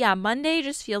 but yeah, Monday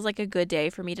just feels like a good day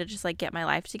for me to just like get my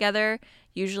life together.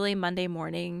 Usually Monday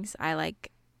mornings, I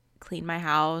like clean my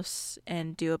house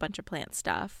and do a bunch of plant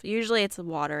stuff. Usually it's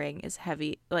watering is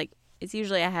heavy. Like it's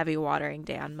usually a heavy watering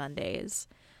day on Mondays.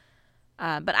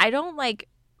 But I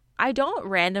don't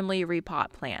randomly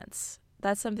repot plants.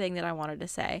 That's something that I wanted to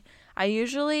say. I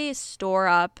usually store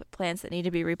up plants that need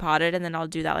to be repotted and then I'll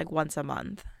do that like once a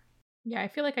month. Yeah, I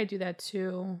feel like I do that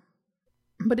too.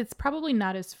 But it's probably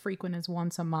not as frequent as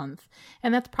once a month.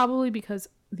 And that's probably because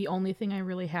the only thing I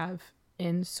really have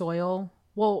in soil,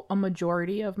 well, a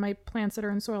majority of my plants that are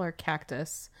in soil are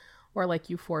cactus or like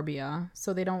euphorbia.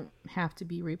 So they don't have to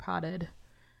be repotted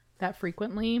that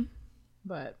frequently.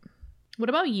 But what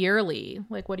about yearly?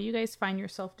 Like, what do you guys find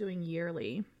yourself doing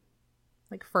yearly?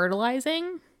 Like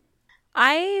fertilizing?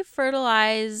 I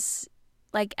fertilize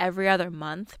like every other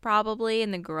month probably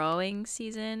in the growing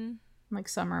season. Like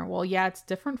summer. Well, yeah, it's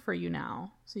different for you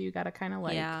now. So you got to kind of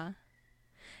like.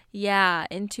 Yeah.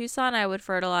 In Tucson, I would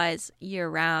fertilize year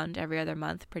round every other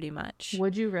month pretty much.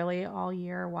 Would you really all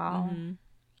year? Wow. Mm-hmm.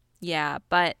 Yeah.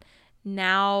 But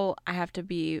now I have to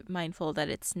be mindful that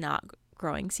it's not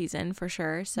growing season for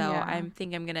sure. So I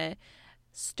think I'm going to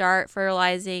start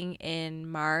fertilizing in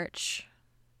March.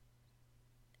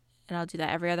 And I'll do that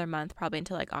every other month, probably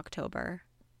until like October.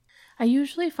 I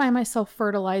usually find myself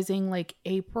fertilizing like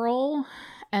April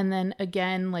and then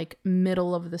again like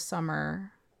middle of the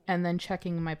summer, and then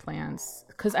checking my plants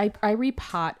because I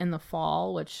repot in the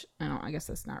fall, which I guess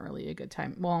that's not really a good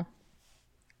time. Well,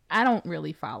 I don't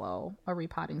really follow a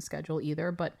repotting schedule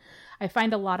either, but I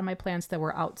find a lot of my plants that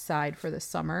were outside for the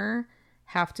summer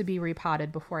have to be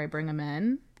repotted before I bring them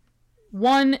in.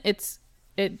 One, it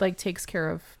like takes care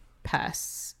of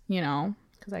pests,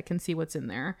 because I can see what's in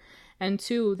there. And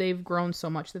two, they've grown so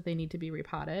much that they need to be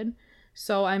repotted.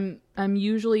 So I'm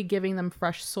usually giving them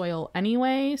fresh soil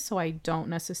anyway, so I don't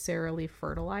necessarily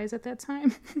fertilize at that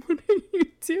time. What are you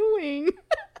doing?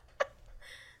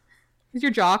 Is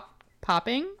your jaw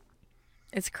popping?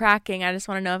 It's cracking. I just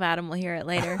want to know if Adam will hear it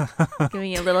later.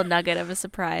 Giving you a little nugget of a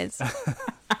surprise.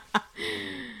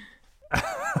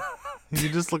 You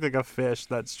just look like a fish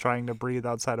that's trying to breathe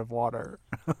outside of water.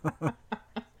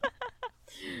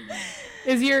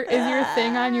 Is your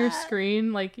thing on your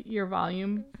screen, like your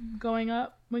volume going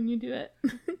up when you do it?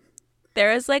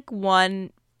 There is like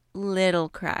one little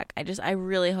crack. I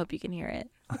really hope you can hear it.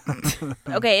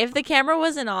 Okay, if the camera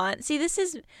wasn't on, see, this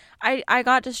is, I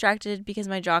got distracted because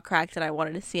my jaw cracked and I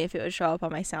wanted to see if it would show up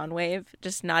on my sound wave,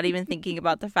 just not even thinking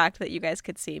about the fact that you guys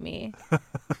could see me.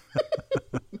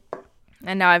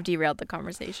 And now I've derailed the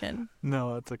conversation.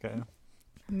 No, it's okay.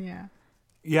 Yeah.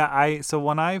 Yeah, so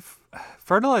when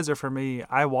fertilizer for me,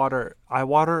 I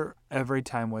water every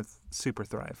time with Super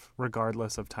Thrive,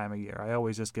 regardless of time of year. I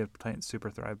always just give plants Super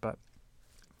Thrive, but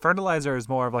fertilizer is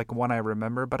more of like one I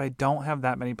remember, but I don't have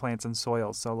that many plants in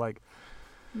soil, so like,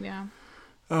 yeah.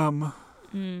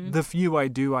 The few I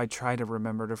do, I try to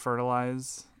remember to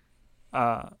fertilize,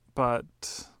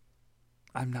 but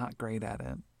I'm not great at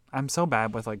it. I'm so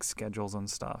bad with like schedules and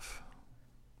stuff.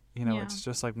 Yeah. It's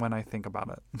just like when I think about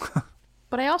it.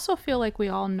 But I also feel like we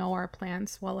all know our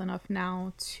plants well enough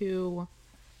now to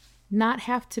not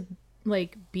have to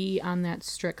like be on that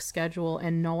strict schedule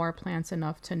and know our plants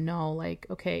enough to know like,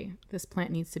 okay, this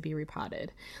plant needs to be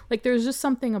repotted. Like there's just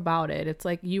something about it. It's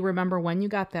like you remember when you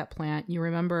got that plant, you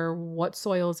remember what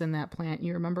soil's in that plant,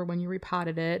 you remember when you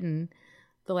repotted it and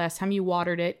the last time you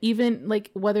watered it. Even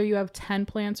like whether you have 10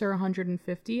 plants or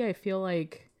 150, I feel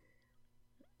like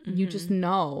you just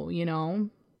know,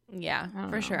 Yeah,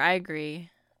 for sure. I agree.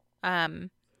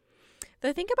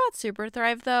 The thing about Super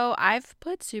Thrive though, I've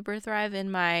put Super Thrive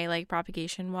in my like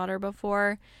propagation water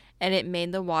before and it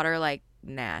made the water like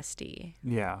nasty.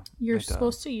 Yeah. You're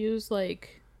supposed to use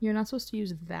you're not supposed to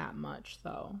use that much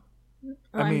though.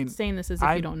 I'm saying this as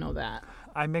if you don't know that.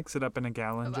 I mix it up in a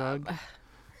gallon jug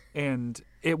and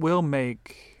it will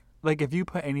make, like if you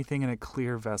put anything in a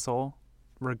clear vessel,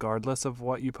 regardless of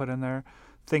what you put in there,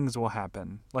 things will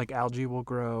happen. Like algae will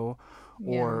grow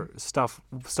or stuff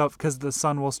because the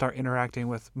sun will start interacting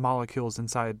with molecules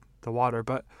inside the water.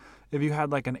 But if you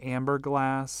had like an amber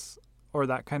glass or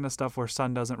that kind of stuff where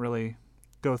sun doesn't really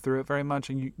go through it very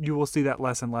much, and you will see that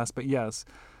less and less. But yes,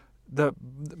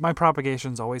 my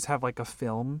propagations always have like a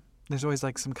film. There's always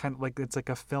like some kind of like, it's like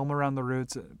a film around the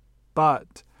roots.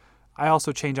 But I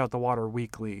also change out the water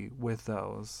weekly with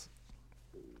those.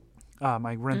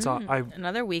 I rinse off.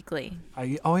 Another weekly.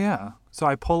 So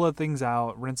I pull the things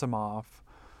out, rinse them off,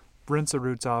 rinse the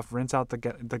roots off, rinse out the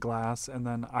glass, and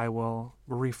then I will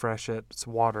refresh it. It's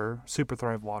water, Super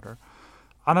Thrive water.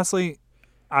 Honestly,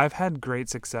 I've had great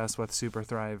success with Super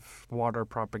Thrive water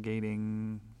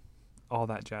propagating, all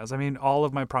that jazz. I mean, all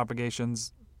of my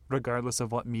propagations, regardless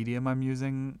of what medium I'm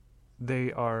using,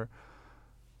 Super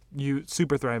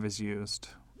Thrive is used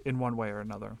in one way or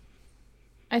another.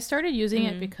 I started using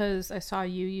it because I saw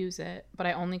you use it, but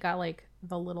I only got like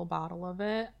the little bottle of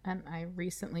it and I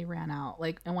recently ran out.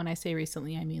 And when I say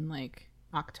recently, I mean like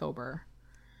October.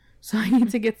 So I need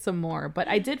to get some more, but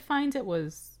I did find it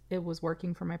was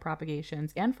working for my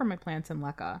propagations and for my plants in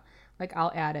LECA. Like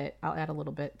I'll add a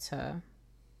little bit to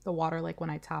the water like when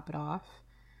I top it off.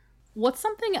 What's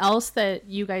something else that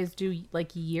you guys do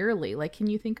like yearly? Like can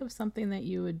you think of something that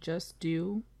you would just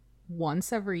do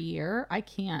once every year? I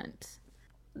can't.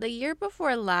 The year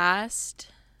before last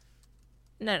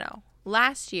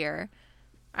year,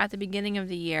 at the beginning of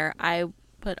the year, I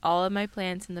put all of my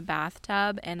plants in the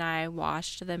bathtub and I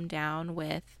washed them down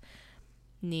with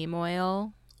neem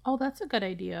oil. Oh, that's a good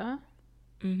idea.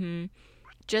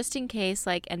 Just in case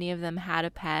like any of them had a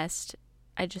pest,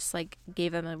 I just like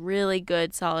gave them a really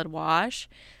good solid wash.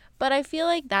 But I feel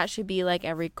like that should be like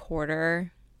every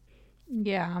quarter.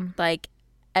 Yeah. Like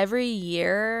every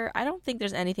year, I don't think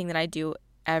there's anything that I do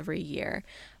every year,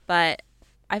 but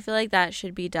I feel like that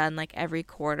should be done like every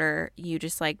quarter. You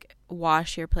just like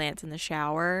wash your plants in the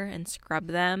shower and scrub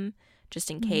them just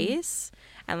in case.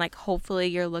 And like hopefully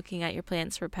you're looking at your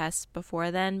plants for pests before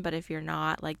then, but if you're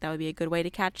not, like that would be a good way to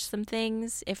catch some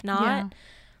things. If not, Yeah.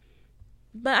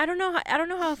 but I don't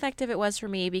know how effective it was for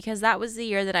me, because that was the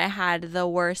year that I had the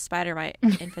worst spider mite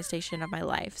infestation of my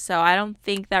life. So I don't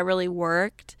think that really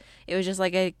worked. It was just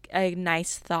like a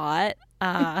nice thought.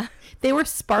 They were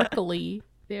sparkly.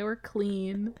 They were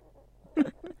clean.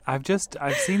 I've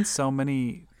seen so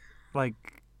many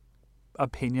like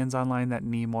opinions online that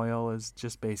neem oil is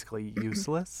just basically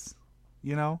useless,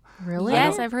 you know? Really?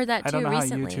 Yes, I've heard that too I don't know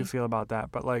recently. how you two feel about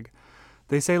that, but like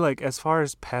they say like as far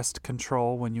as pest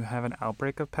control, when you have an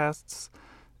outbreak of pests,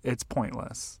 it's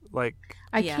pointless. Like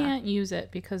I can't use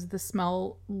it because the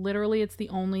smell, literally it's the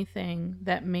only thing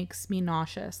that makes me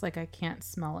nauseous. Like I can't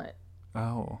smell it.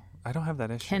 oh, I don't have that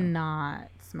issue. Cannot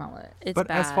smell it. It's But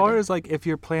bad. as far as like if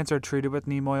your plants are treated with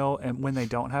neem oil and when they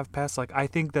don't have pests, like I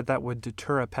think that would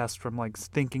deter a pest from like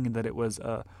thinking that it was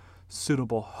a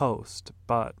suitable host.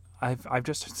 But I've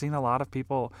just seen a lot of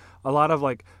people, a lot of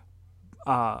like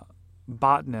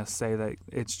botanists say that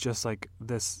it's just like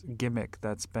this gimmick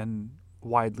that's been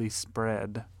widely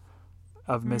spread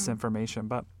of misinformation.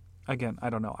 But again, I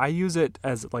don't know. I use it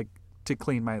as like to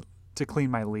clean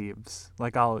my leaves.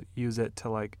 Like I'll use it to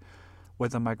like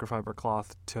with a microfiber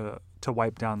cloth to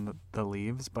wipe down the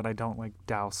leaves, but I don't like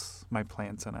douse my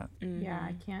plants in it. Yeah,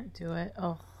 I can't do it.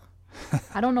 Oh,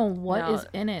 I don't know what No. is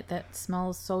in it that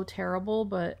smells so terrible,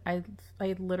 but I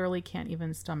literally can't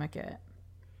even stomach it.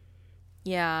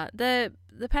 Yeah, the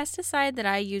pesticide that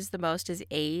I use the most is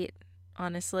 8,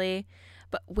 honestly.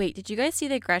 But wait, did you guys see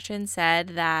that Gretchen said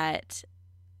that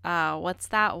what's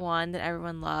that one that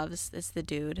everyone loves? It's the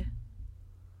dude.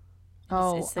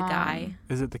 It's the guy.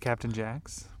 Is it the Captain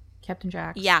Jack's? Captain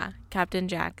Jack. Yeah, Captain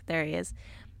Jack. There he is.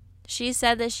 She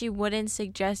said that she wouldn't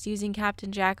suggest using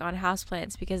Captain Jack on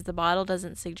houseplants because the bottle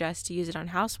doesn't suggest to use it on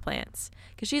houseplants.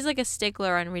 Because she's like a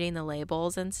stickler on reading the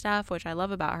labels and stuff, which I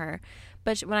love about her.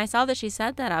 But when I saw that she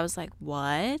said that, I was like,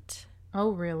 what?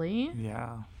 Oh, really?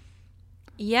 Yeah.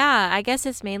 Yeah, I guess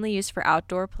it's mainly used for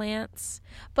outdoor plants.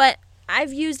 But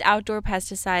I've used outdoor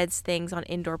pesticides things on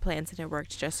indoor plants and it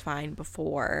worked just fine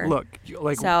before. Look,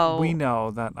 like So- we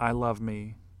know that I love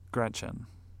me Gretchen.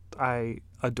 I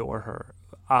adore her.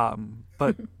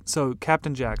 But so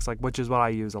Captain Jack's, like, which is what I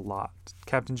use a lot.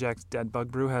 Captain Jack's Dead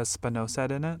Bug Brew has spinosad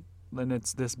in it, and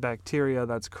it's this bacteria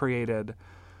that's created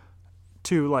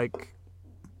to like.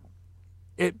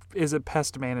 It is a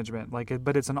pest management,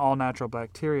 but it's an all natural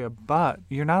bacteria. But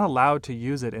you're not allowed to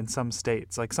use it in some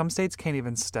states. Like some states can't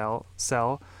even sell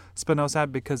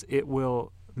spinosad because it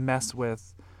will mess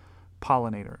with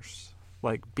pollinators,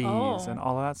 like bees and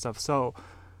all of that stuff. So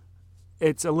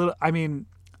it's a little. I mean,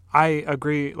 I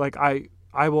agree. Like I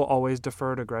will always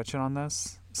defer to Gretchen on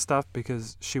this stuff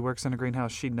because she works in a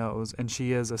greenhouse. She knows, and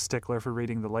she is a stickler for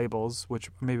reading the labels,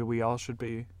 which maybe we all should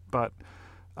be. But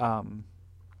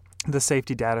the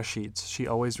safety data sheets, she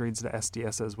always reads the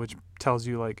SDSs, which tells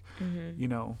you like, you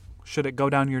know, should it go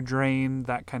down your drain,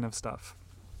 that kind of stuff.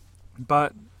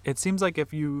 But it seems like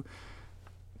if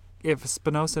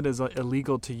spinosad is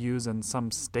illegal to use in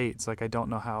some states, like I don't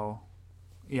know how.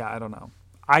 Yeah, I don't know.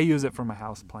 I use it for my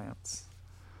house plants,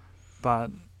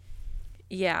 but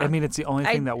Yeah. I mean, it's the only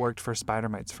thing that worked for spider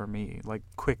mites for me, like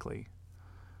quickly.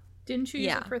 Didn't you use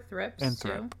Yeah. it for thrips And too?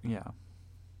 thrip, yeah.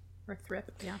 Or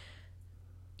thrip, yeah.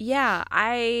 Yeah,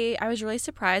 I was really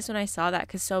surprised when I saw that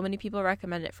because so many people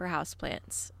recommend it for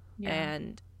houseplants. Yeah.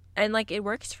 And like it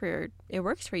works for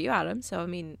you, Adam. So I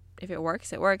mean, if it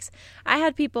works, it works. I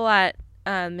had people at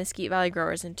Mesquite Valley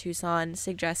Growers in Tucson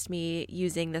suggest me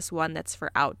using this one that's for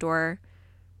outdoor.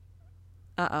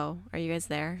 Are you guys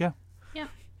there? Yeah. Yeah.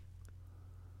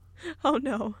 Oh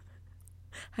no,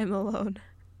 I'm alone.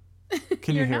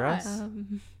 Can you You're hear not. us?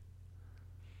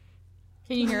 Can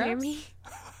you hear us? me?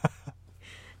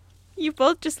 You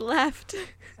both just left.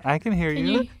 I can hear Can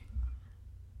you. you?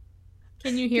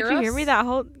 Can you hear Can us? you hear me that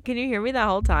whole? Can you hear me that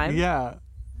whole time? Yeah.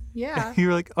 Yeah.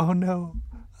 You're like, oh no,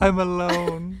 I'm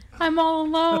alone. I'm all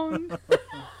alone.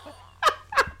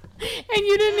 And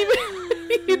you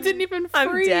didn't even freeze.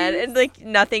 I'm dead, and like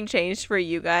nothing changed for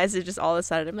you guys. It's just all of a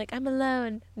sudden I'm like, I'm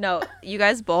alone. No, you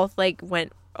guys both like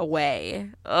went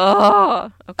away.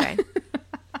 Oh, okay.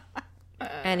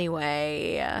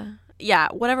 Anyway, yeah,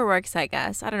 whatever works, I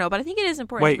guess. I don't know, but I think it is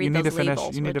important Wait, to read you need to those finish.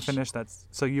 labels. You need to which- finish that.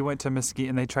 So you went to Mesquite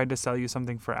and they tried to sell you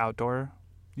something for outdoor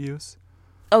use.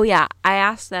 Oh yeah, I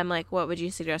asked them like, what would you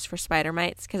suggest for spider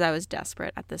mites? Because I was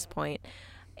desperate at this point,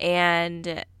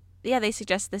 and yeah, they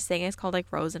suggested this thing. It's called like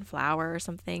Rose and Flower or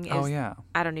something. Oh yeah.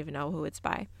 I don't even know who it's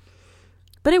by.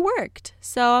 But it worked.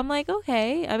 So I'm like,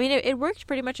 okay. I mean, it worked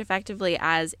pretty much effectively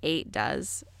as 8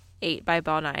 does. 8 by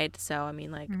Bonide, so I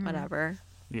mean, like, whatever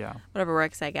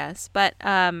works, I guess. But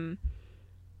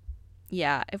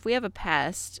yeah, if we have a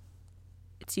pest,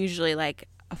 it's usually like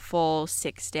a full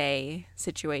 6-day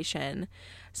situation.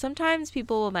 Sometimes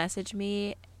people will message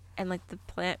me and like the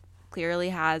plant clearly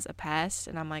has a pest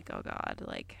and I'm like, oh god,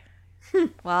 like,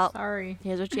 well, sorry,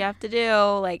 here's what you have to do.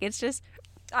 Like, it's just,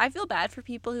 I feel bad for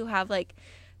people who have like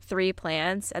 3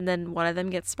 plants and then one of them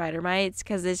gets spider mites,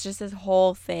 because it's just this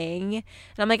whole thing. And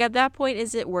I'm like, at that point,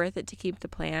 is it worth it to keep the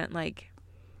plant? Like,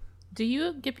 do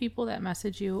you get people that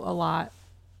message you a lot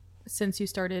since you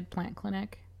started Plant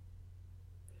Clinic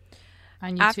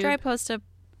on YouTube? After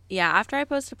I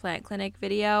post a Plant Clinic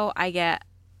video, I get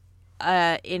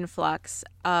a influx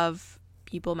of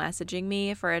people messaging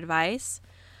me for advice,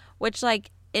 which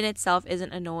like in itself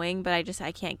isn't annoying, but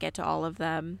I can't get to all of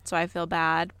them, so I feel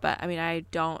bad. But I mean,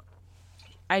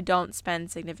 I don't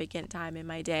spend significant time in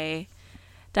my day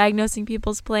diagnosing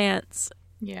people's plants.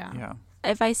 Yeah.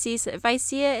 If I see it,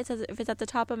 if it's at the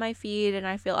top of my feed and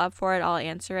I feel up for it, I'll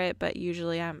answer it. But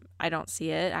usually I don't see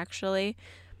it actually,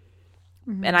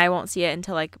 and I won't see it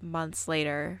until like months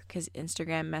later, because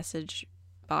Instagram message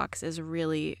box is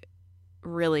really,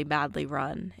 really badly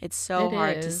run. It's so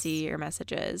hard to see your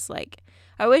messages. Like,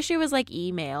 I wish it was like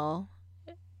email.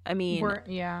 I mean,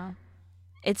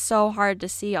 it's so hard to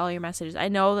see all your messages. I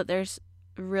know that there's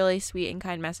really sweet and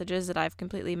kind messages that I've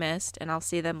completely missed, and I'll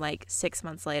see them like 6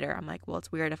 months later. I'm like, well,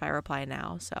 it's weird if I reply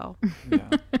now. So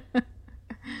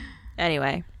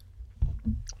anyway,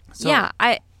 so, yeah,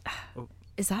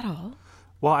 is that all?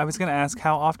 Well, I was going to ask,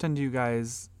 how often do you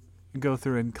guys go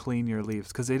through and clean your leaves?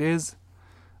 Because it is,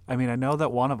 I mean, I know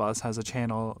that one of us has a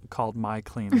channel called My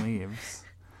Clean Leaves,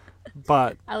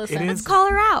 but let's call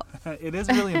her out. It is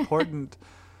really important,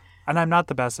 and I'm not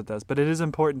the best at this, but it is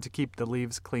important to keep the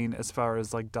leaves clean as far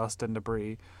as like dust and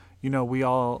debris. You know, we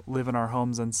all live in our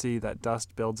homes and see that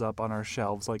dust builds up on our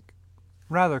shelves like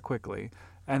rather quickly,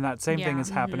 and that same thing is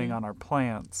happening on our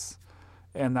plants.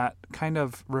 And that kind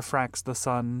of refracts the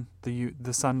sun,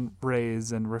 the sun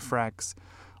rays, and refracts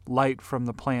light from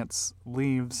the plant's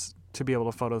leaves to be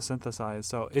able to photosynthesize.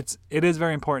 So it is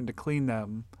very important to clean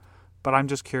them. But I'm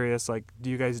just curious, like, do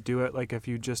you guys do it like if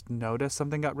you just notice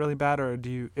something got really bad, or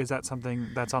is that something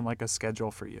that's on like a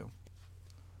schedule for you?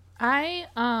 It's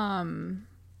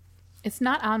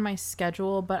not on my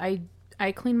schedule, but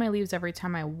I clean my leaves every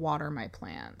time I water my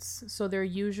plants. So they're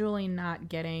usually not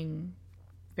getting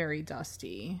very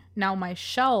dusty. Now my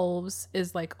shelves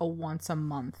is like a once a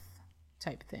month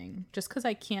type thing, just because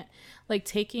I can't, like,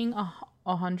 taking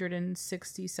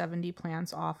 160 70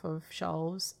 plants off of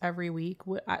shelves every week,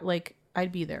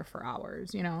 I'd be there for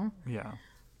hours, you know.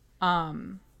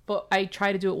 But I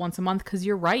try to do it once a month, because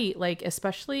you're right, like,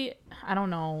 especially, I don't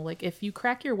know, like, if you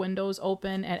crack your windows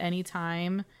open at any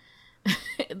time,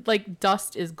 like,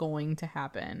 dust is going to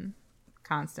happen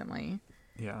constantly.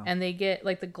 Yeah. And they get,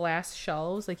 like, the glass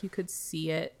shelves, like, you could see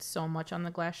it so much on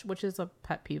the glass, which is a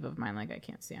pet peeve of mine. Like, I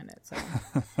can't stand it. So,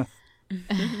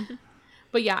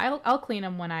 but yeah, I'll clean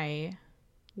them when I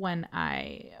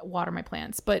water my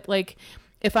plants. But like,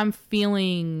 if I'm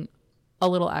feeling a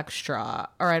little extra,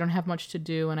 or I don't have much to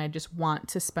do and I just want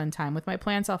to spend time with my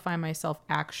plants, I'll find myself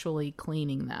actually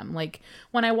cleaning them. Like,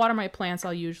 when I water my plants,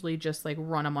 I'll usually just like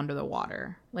run them under the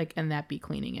water, like, and that be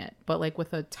cleaning it. But like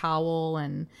with a towel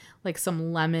and like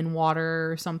some lemon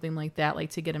water or something like that, like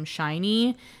to get them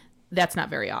shiny, that's not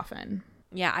very often.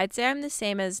 Yeah, I'd say I'm the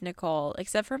same as Nicole,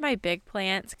 except for my big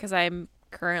plants, because I'm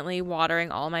currently watering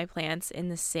all my plants in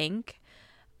the sink.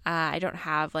 I don't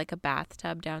have like a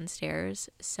bathtub downstairs,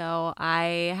 so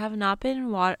I have not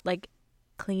been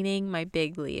cleaning my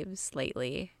big leaves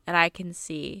lately, and I can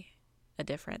see a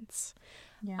difference.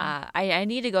 Yeah. I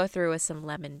need to go through with some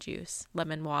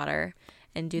lemon water,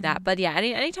 and do that. But yeah,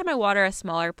 anytime I water a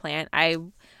smaller plant, I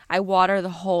water the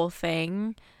whole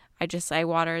thing. I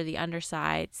water the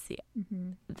undersides,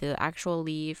 the actual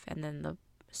leaf, and then the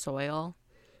soil.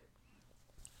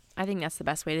 I think that's the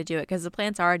best way to do it, because the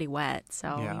plant's already wet,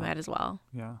 so you might as well.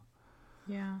 Yeah.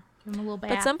 Give them a little bath.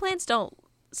 But some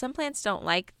plants don't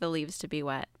like the leaves to be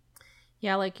wet.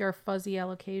 Yeah, like your fuzzy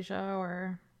alocasia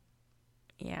or.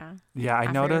 Yeah. Yeah,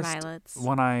 I noticed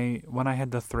when I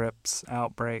had the thrips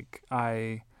outbreak,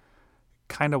 I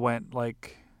kind of went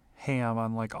like ham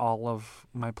on like all of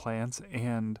my plants,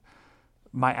 and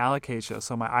my alocasia,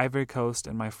 so my Ivory Coast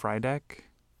and my Frydek,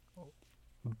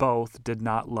 both did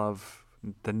not love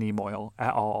the neem oil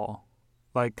at all.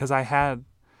 Like, because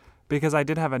I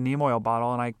did have a neem oil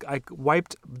bottle, and I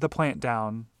wiped the plant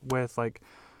down with like,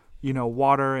 you know,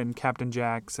 water and Captain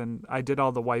Jack's, and I did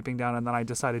all the wiping down, and then I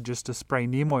decided just to spray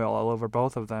neem oil all over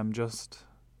both of them just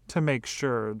to make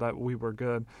sure that we were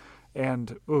good.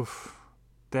 And oof,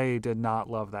 they did not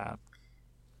love that.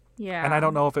 Yeah. And I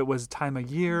don't know if it was time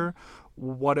of year,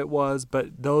 what it was,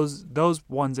 but those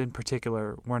ones in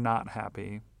particular were not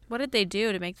happy. What did they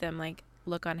do to make them like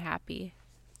look unhappy?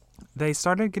 They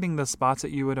started getting the spots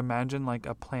that you would imagine like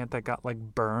a plant that got like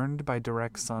burned by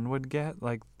direct sun would get.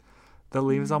 Like the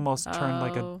leaves almost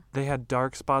turned they had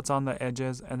dark spots on the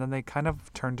edges, and then they kind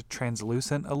of turned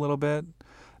translucent a little bit.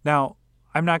 Now,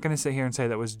 I'm not going to sit here and say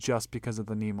that was just because of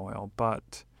the neem oil,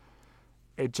 but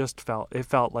it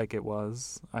felt like it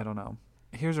was. I don't know.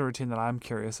 Here's a routine that I'm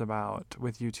curious about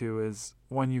with you two is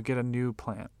when you get a new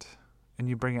plant and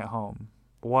you bring it home,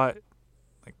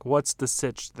 what's the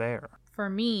sitch there? For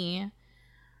me,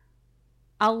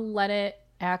 I'll let it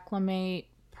acclimate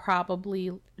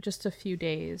probably just a few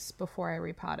days before I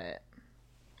repot it.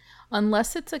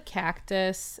 Unless it's a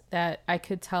cactus that I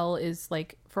could tell is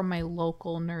like from my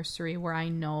local nursery where I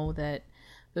know that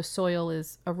the soil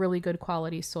is a really good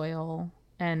quality soil,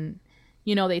 and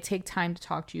you know, they take time to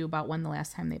talk to you about when the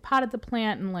last time they potted the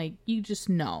plant, and like you just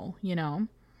know, you know.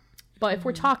 But if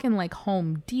we're talking like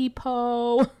Home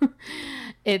Depot,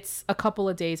 it's a couple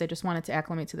of days. I just want it to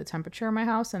acclimate to the temperature in my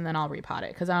house, and then I'll repot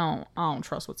it because I don't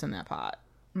trust what's in that pot.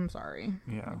 I'm sorry.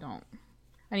 Yeah. I don't.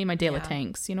 I need my De La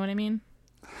Tanks. You know what I mean?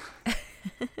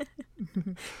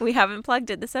 We haven't plugged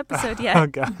it this episode yet. Oh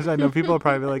gosh, I know people are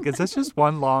probably like, is this just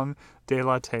one long De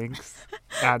La Tanks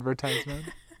advertisement?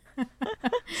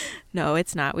 No,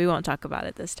 it's not. We won't talk about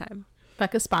it this time.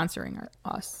 Becca's sponsoring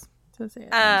us to say it.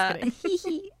 No, I'm just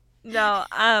kidding. No,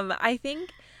 I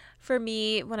think for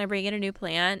me, when I bring in a new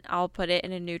plant, I'll put it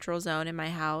in a neutral zone in my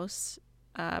house.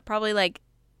 Probably like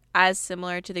as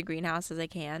similar to the greenhouse as I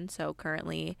can. So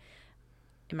currently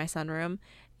in my sunroom.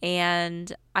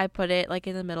 And I put it like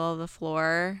in the middle of the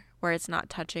floor where it's not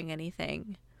touching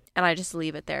anything. And I just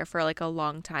leave it there for like a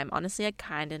long time. Honestly, I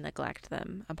kind of neglect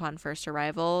them upon first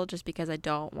arrival just because I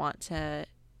don't want them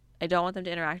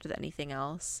to interact with anything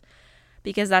else.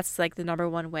 Because that's like the number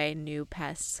one way new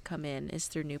pests come in is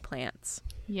through new plants.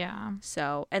 Yeah.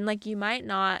 So, and like you might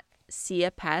not see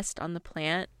a pest on the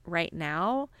plant right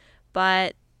now,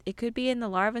 but it could be in the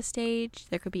larva stage.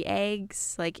 There could be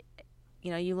eggs. Like, you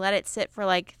know, you let it sit for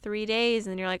like 3 days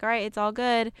and you're like, all right, it's all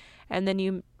good. And then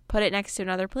you put it next to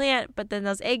another plant, but then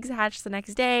those eggs hatch the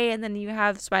next day and then you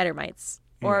have spider mites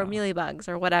or mealybugs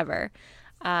or whatever.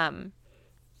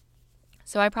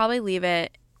 So I probably leave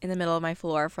it in the middle of my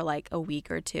floor for like a week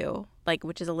or two, like,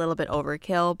 which is a little bit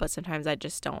overkill, but sometimes I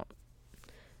just don't,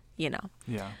 you know.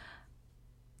 Yeah.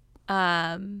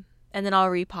 And then I'll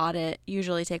repot it,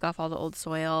 usually take off all the old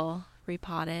soil,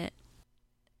 repot it,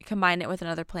 combine it with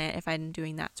another plant if I'm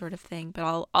doing that sort of thing,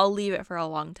 but I'll leave it for a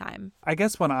long time. I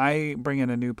guess when I bring in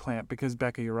a new plant, because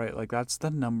Becca, you're right, like that's the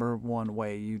number one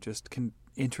way you just can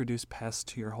introduce pests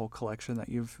to your whole collection that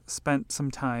you've spent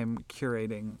some time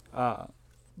curating.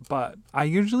 But I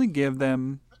usually give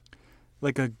them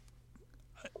like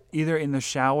either in the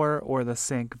shower or the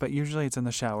sink, but usually it's in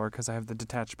the shower because I have the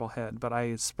detachable head, but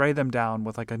I spray them down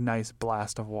with like a nice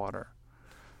blast of water.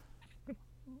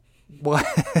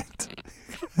 What?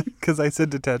 Because I said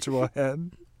detachable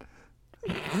head.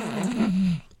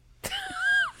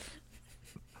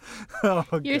 Oh,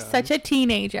 You're God. such a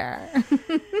teenager.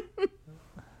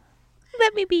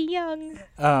 Let me be young.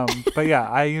 But yeah,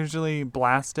 I usually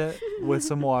blast it with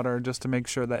some water just to make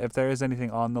sure that if there is anything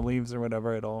on the leaves or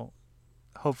whatever, it'll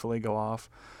hopefully go off.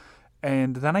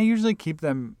 And then I usually keep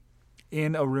them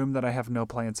in a room that I have no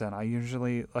plants in. I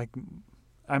usually, like,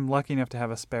 I'm lucky enough to have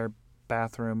a spare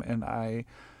bathroom, and I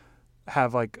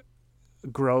have like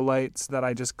grow lights that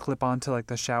I just clip onto like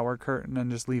the shower curtain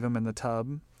and just leave them in the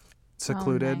tub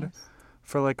secluded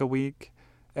for like a week.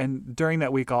 And during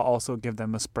that week, I'll also give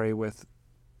them a spray with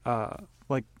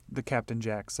like the Captain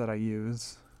Jacks that I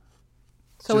use.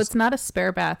 So it's not a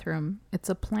spare bathroom. It's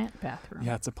a plant bathroom.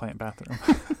 Yeah, it's a plant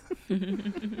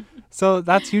bathroom. So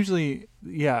that's usually,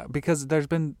 because there's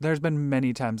been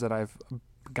many times that I've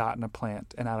gotten a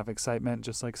plant and out of excitement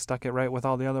just like stuck it right with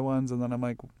all the other ones, and then I'm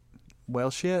like, well,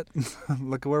 shit,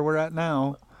 look at where we're at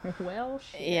now. Well,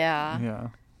 shit. Yeah.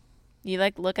 You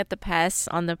like look at the pests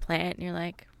on the plant and you're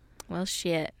like, well,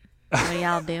 shit, what are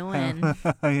y'all doing?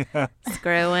 Yeah.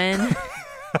 Screwing.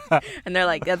 And they're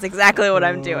like, that's exactly what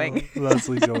I'm doing.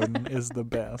 Leslie Jordan is the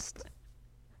best.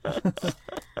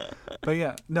 But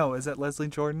yeah, no, is that Leslie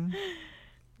Jordan?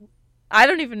 I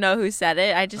don't even know who said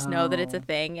it. I just know that it's a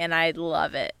thing and I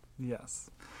love it. Yes.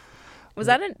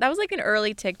 That was like an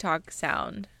early TikTok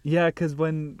sound. Yeah, because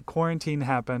when quarantine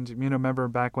happened, remember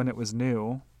back when it was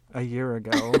new, a year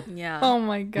ago. Yeah. Oh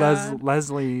my god.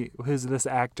 Leslie, who's this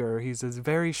actor, he's this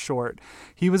very short.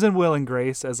 He was in Will and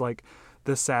Grace as like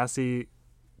the sassy,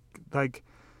 like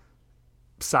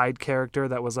side character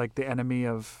that was like the enemy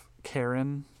of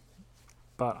Karen.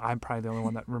 But I'm probably the only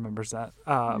one that remembers that.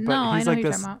 But No, he's I know like who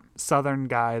you're this talking about. Southern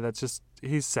guy that's just,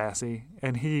 he's sassy,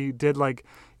 and he did like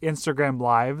Instagram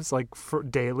lives like for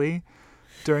daily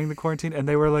during the quarantine, and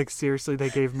they were like, seriously,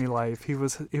 they gave me life. He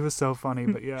was so funny.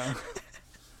 But yeah.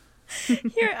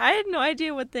 Here, I had no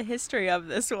idea what the history of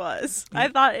this was. I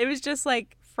thought it was just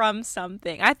like from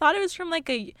something. I thought it was from like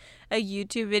a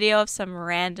YouTube video of some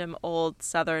random old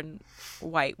Southern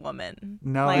white woman.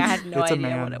 No, like I had no it's a idea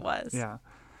man. what it was. Yeah.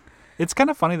 It's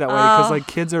kind of funny that way because like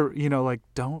kids are, like,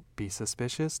 don't be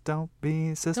suspicious. Don't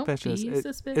be suspicious.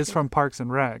 It's from Parks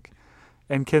and Rec.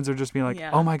 And kids are just being like,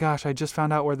 Yeah. oh my gosh, I just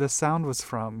found out where this sound was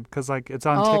from. Because like it's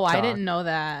on TikTok. Oh, I didn't know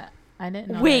that. I didn't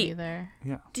know Wait. that either.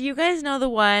 Yeah. Do you guys know the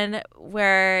one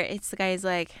where it's the guy who's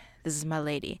like, this is my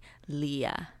lady,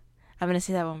 Leah. I'm going to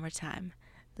say that one more time.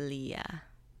 Leah.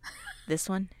 This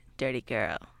one, dirty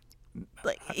girl.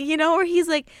 Like, where he's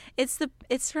like, it's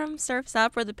from Surf's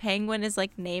Up, where the penguin is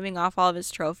like naming off all of his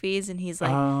trophies, and he's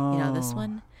like, this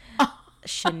one,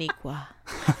 Shaniqua,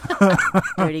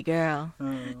 dirty girl.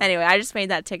 Anyway, I just made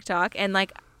that TikTok, and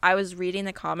like I was reading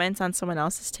the comments on someone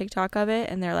else's TikTok of it,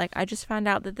 and they're like, I just found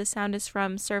out that the sound is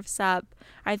from Surf's Up.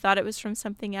 I thought it was from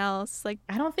something else. Like,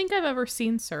 I don't think I've ever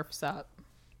seen Surf's Up.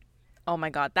 oh my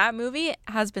god, that movie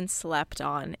has been slept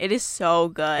on. It is so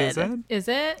good. Is it? Is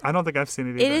it? I don't think I've seen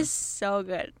it either. It is so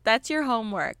good. That's your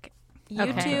homework. You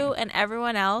Okay. two and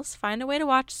everyone else, find a way to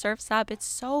watch Surf's Up. It's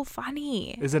so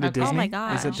funny. Is it a Okay. Disney? Oh my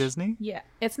Is it gosh. Disney? Yeah.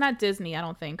 It's not Disney, I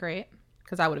don't think, right?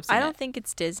 Because I would have seen I it. don't think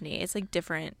it's Disney. It's like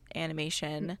different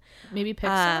animation. Maybe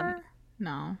Pixar?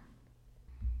 No.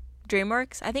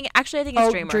 DreamWorks? I think it's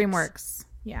DreamWorks. DreamWorks.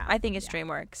 Yeah. I think it's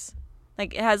DreamWorks.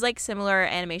 Like it has like similar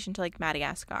animation to like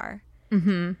Madagascar.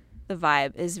 Mm-hmm. The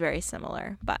vibe is very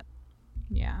similar, but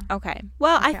Yeah. okay.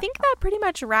 Well, I Okay. think that pretty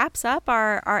much wraps up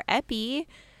our epi.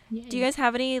 Do you guys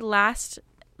have any last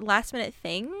minute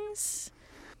things?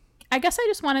 I guess I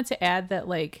just wanted to add that,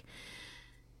 like,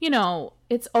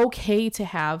 it's okay to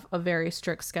have a very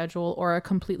strict schedule or a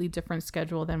completely different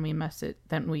schedule than we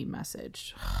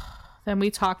messaged, than we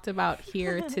talked about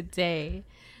here today,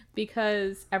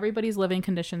 because everybody's living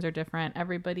conditions are different.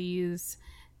 Everybody's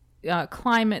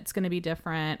climate's going to be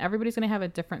different. Everybody's going to have a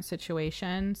different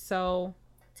situation. So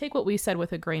take what we said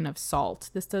with a grain of salt.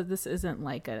 This isn't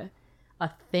like a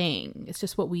thing. It's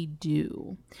just what we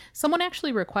do. Someone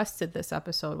actually requested this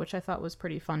episode, which I thought was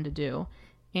pretty fun to do.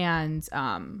 And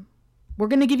we're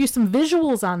going to give you some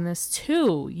visuals on this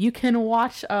too. You can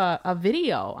watch a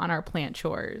video on our plant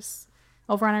chores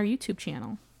over on our YouTube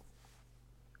channel.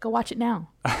 Go watch it now.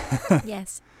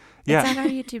 Yes. Yeah. It's on our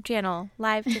YouTube channel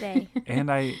live today.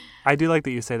 And I do like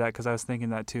that you say that, because I was thinking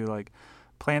that too. Like,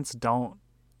 plants don't,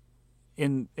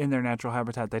 in their natural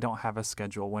habitat, they don't have a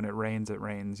schedule. When it rains,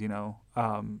 and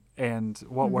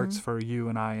what works for you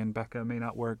and I and Becca may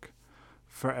not work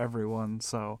for everyone.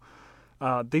 So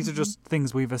these are just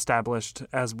things we've established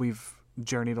as we've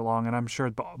journeyed along, and I'm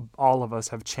sure all of us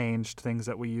have changed things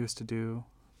that we used to do.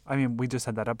 I mean, we just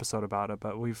had that episode about it,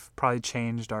 but we've probably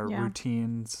changed our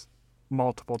routines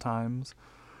multiple times.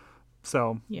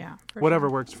 So Yeah. whatever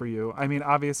works for you. I mean,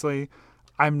 obviously,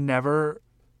 I'm never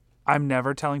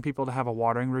telling people to have a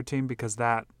watering routine, because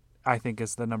that, I think,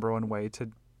 is the number one way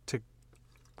to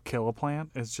kill a plant,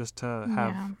 is just to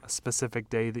have a specific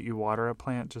day that you water a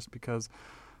plant, just because,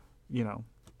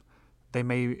 they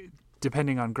may,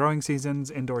 depending on growing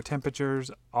seasons, indoor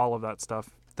temperatures, all of that stuff,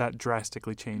 that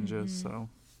drastically changes. So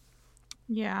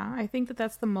Yeah, I think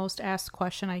that's the most asked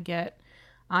question I get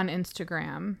on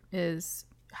Instagram is,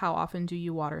 how often do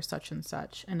you water such and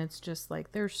such? And it's just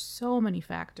like, there's so many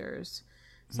factors.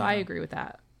 So I agree with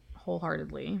that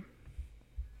wholeheartedly.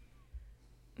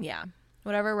 Yeah.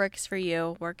 Whatever works for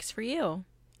you, works for you.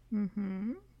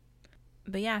 Mm-hmm.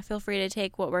 But yeah, feel free to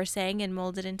take what we're saying and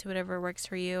mold it into whatever works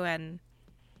for you, and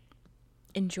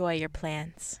enjoy your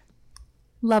plants.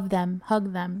 Love them.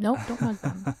 Hug them. Nope, don't hug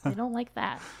them. They don't like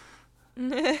that.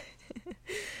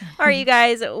 All right, you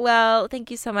guys. Well, thank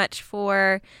you so much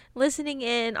for listening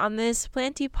in on this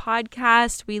Planty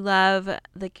podcast. We love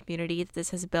the community that this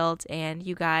has built, and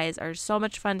you guys are so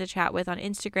much fun to chat with on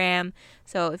Instagram.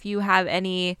 So if you have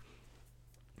any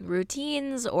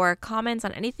routines or comments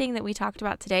on anything that we talked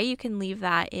about today, you can leave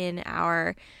that in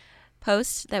our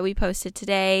post that we posted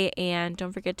today. And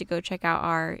don't forget to go check out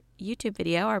our YouTube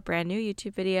video, our brand new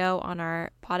YouTube video on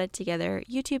our Potted Together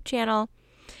YouTube channel.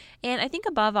 And I think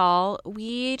above all,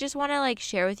 we just want to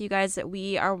share with you guys that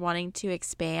we are wanting to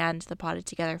expand the Potted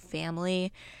Together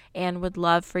family and would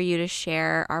love for you to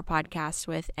share our podcast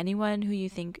with anyone who you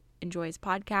think enjoys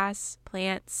podcasts,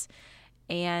 plants,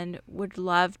 and would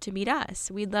love to meet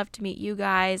us. We'd love to meet you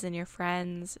guys and your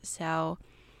friends. So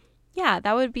yeah,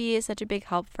 that would be such a big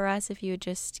help for us if you would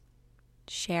just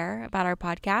share about our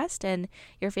podcast and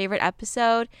your favorite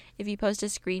episode. If you post a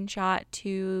screenshot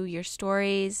to your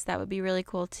stories, that would be really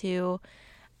cool too.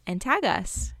 And tag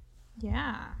us.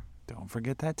 Yeah. Don't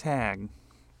forget that tag.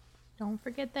 Don't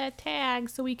forget that tag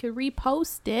so we could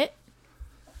repost it.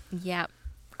 Yep.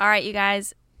 All right, you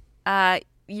guys.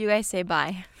 You guys say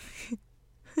bye.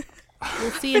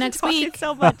 We'll see you next week.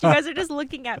 So much. You guys are just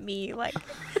looking at me like.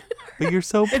 But you're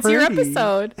so pretty. It's your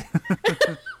episode.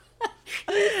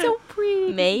 You're so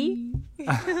pretty. May?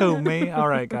 Oh, May. All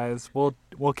right, guys. We'll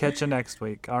catch you next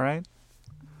week. All right.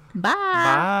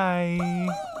 Bye. Bye.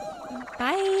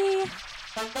 Bye.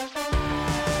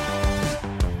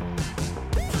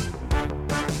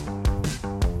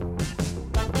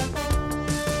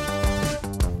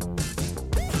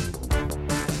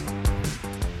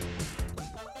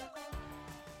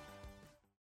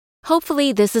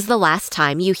 Hopefully, this is the last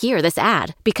time you hear this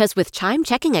ad, because with Chime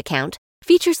Checking Account,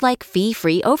 features like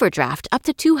fee-free overdraft up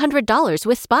to $200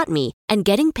 with SpotMe and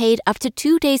getting paid up to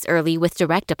 2 days early with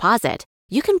direct deposit,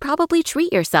 you can probably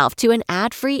treat yourself to an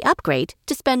ad-free upgrade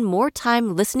to spend more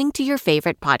time listening to your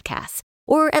favorite podcasts.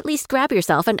 Or at least grab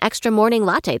yourself an extra morning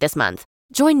latte this month.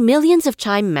 Join millions of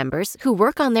Chime members who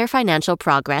work on their financial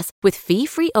progress with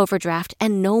fee-free overdraft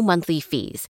and no monthly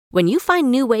fees. When you find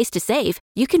new ways to save,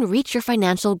 you can reach your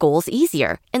financial goals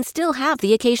easier and still have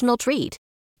the occasional treat.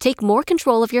 Take more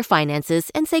control of your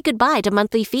finances and say goodbye to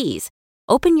monthly fees.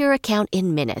 Open your account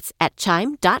in minutes at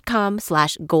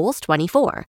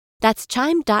chime.com/goals24. That's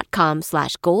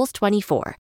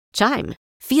chime.com/goals24. Chime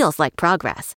feels like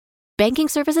progress. Banking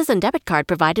services and debit card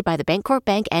provided by the Bancorp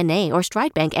Bank N.A. or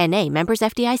Stride Bank N.A. members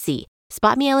FDIC.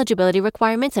 SpotMe eligibility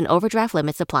requirements and overdraft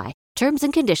limits apply. Terms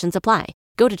and conditions apply.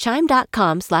 Go to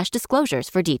chime.com/disclosures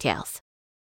for details.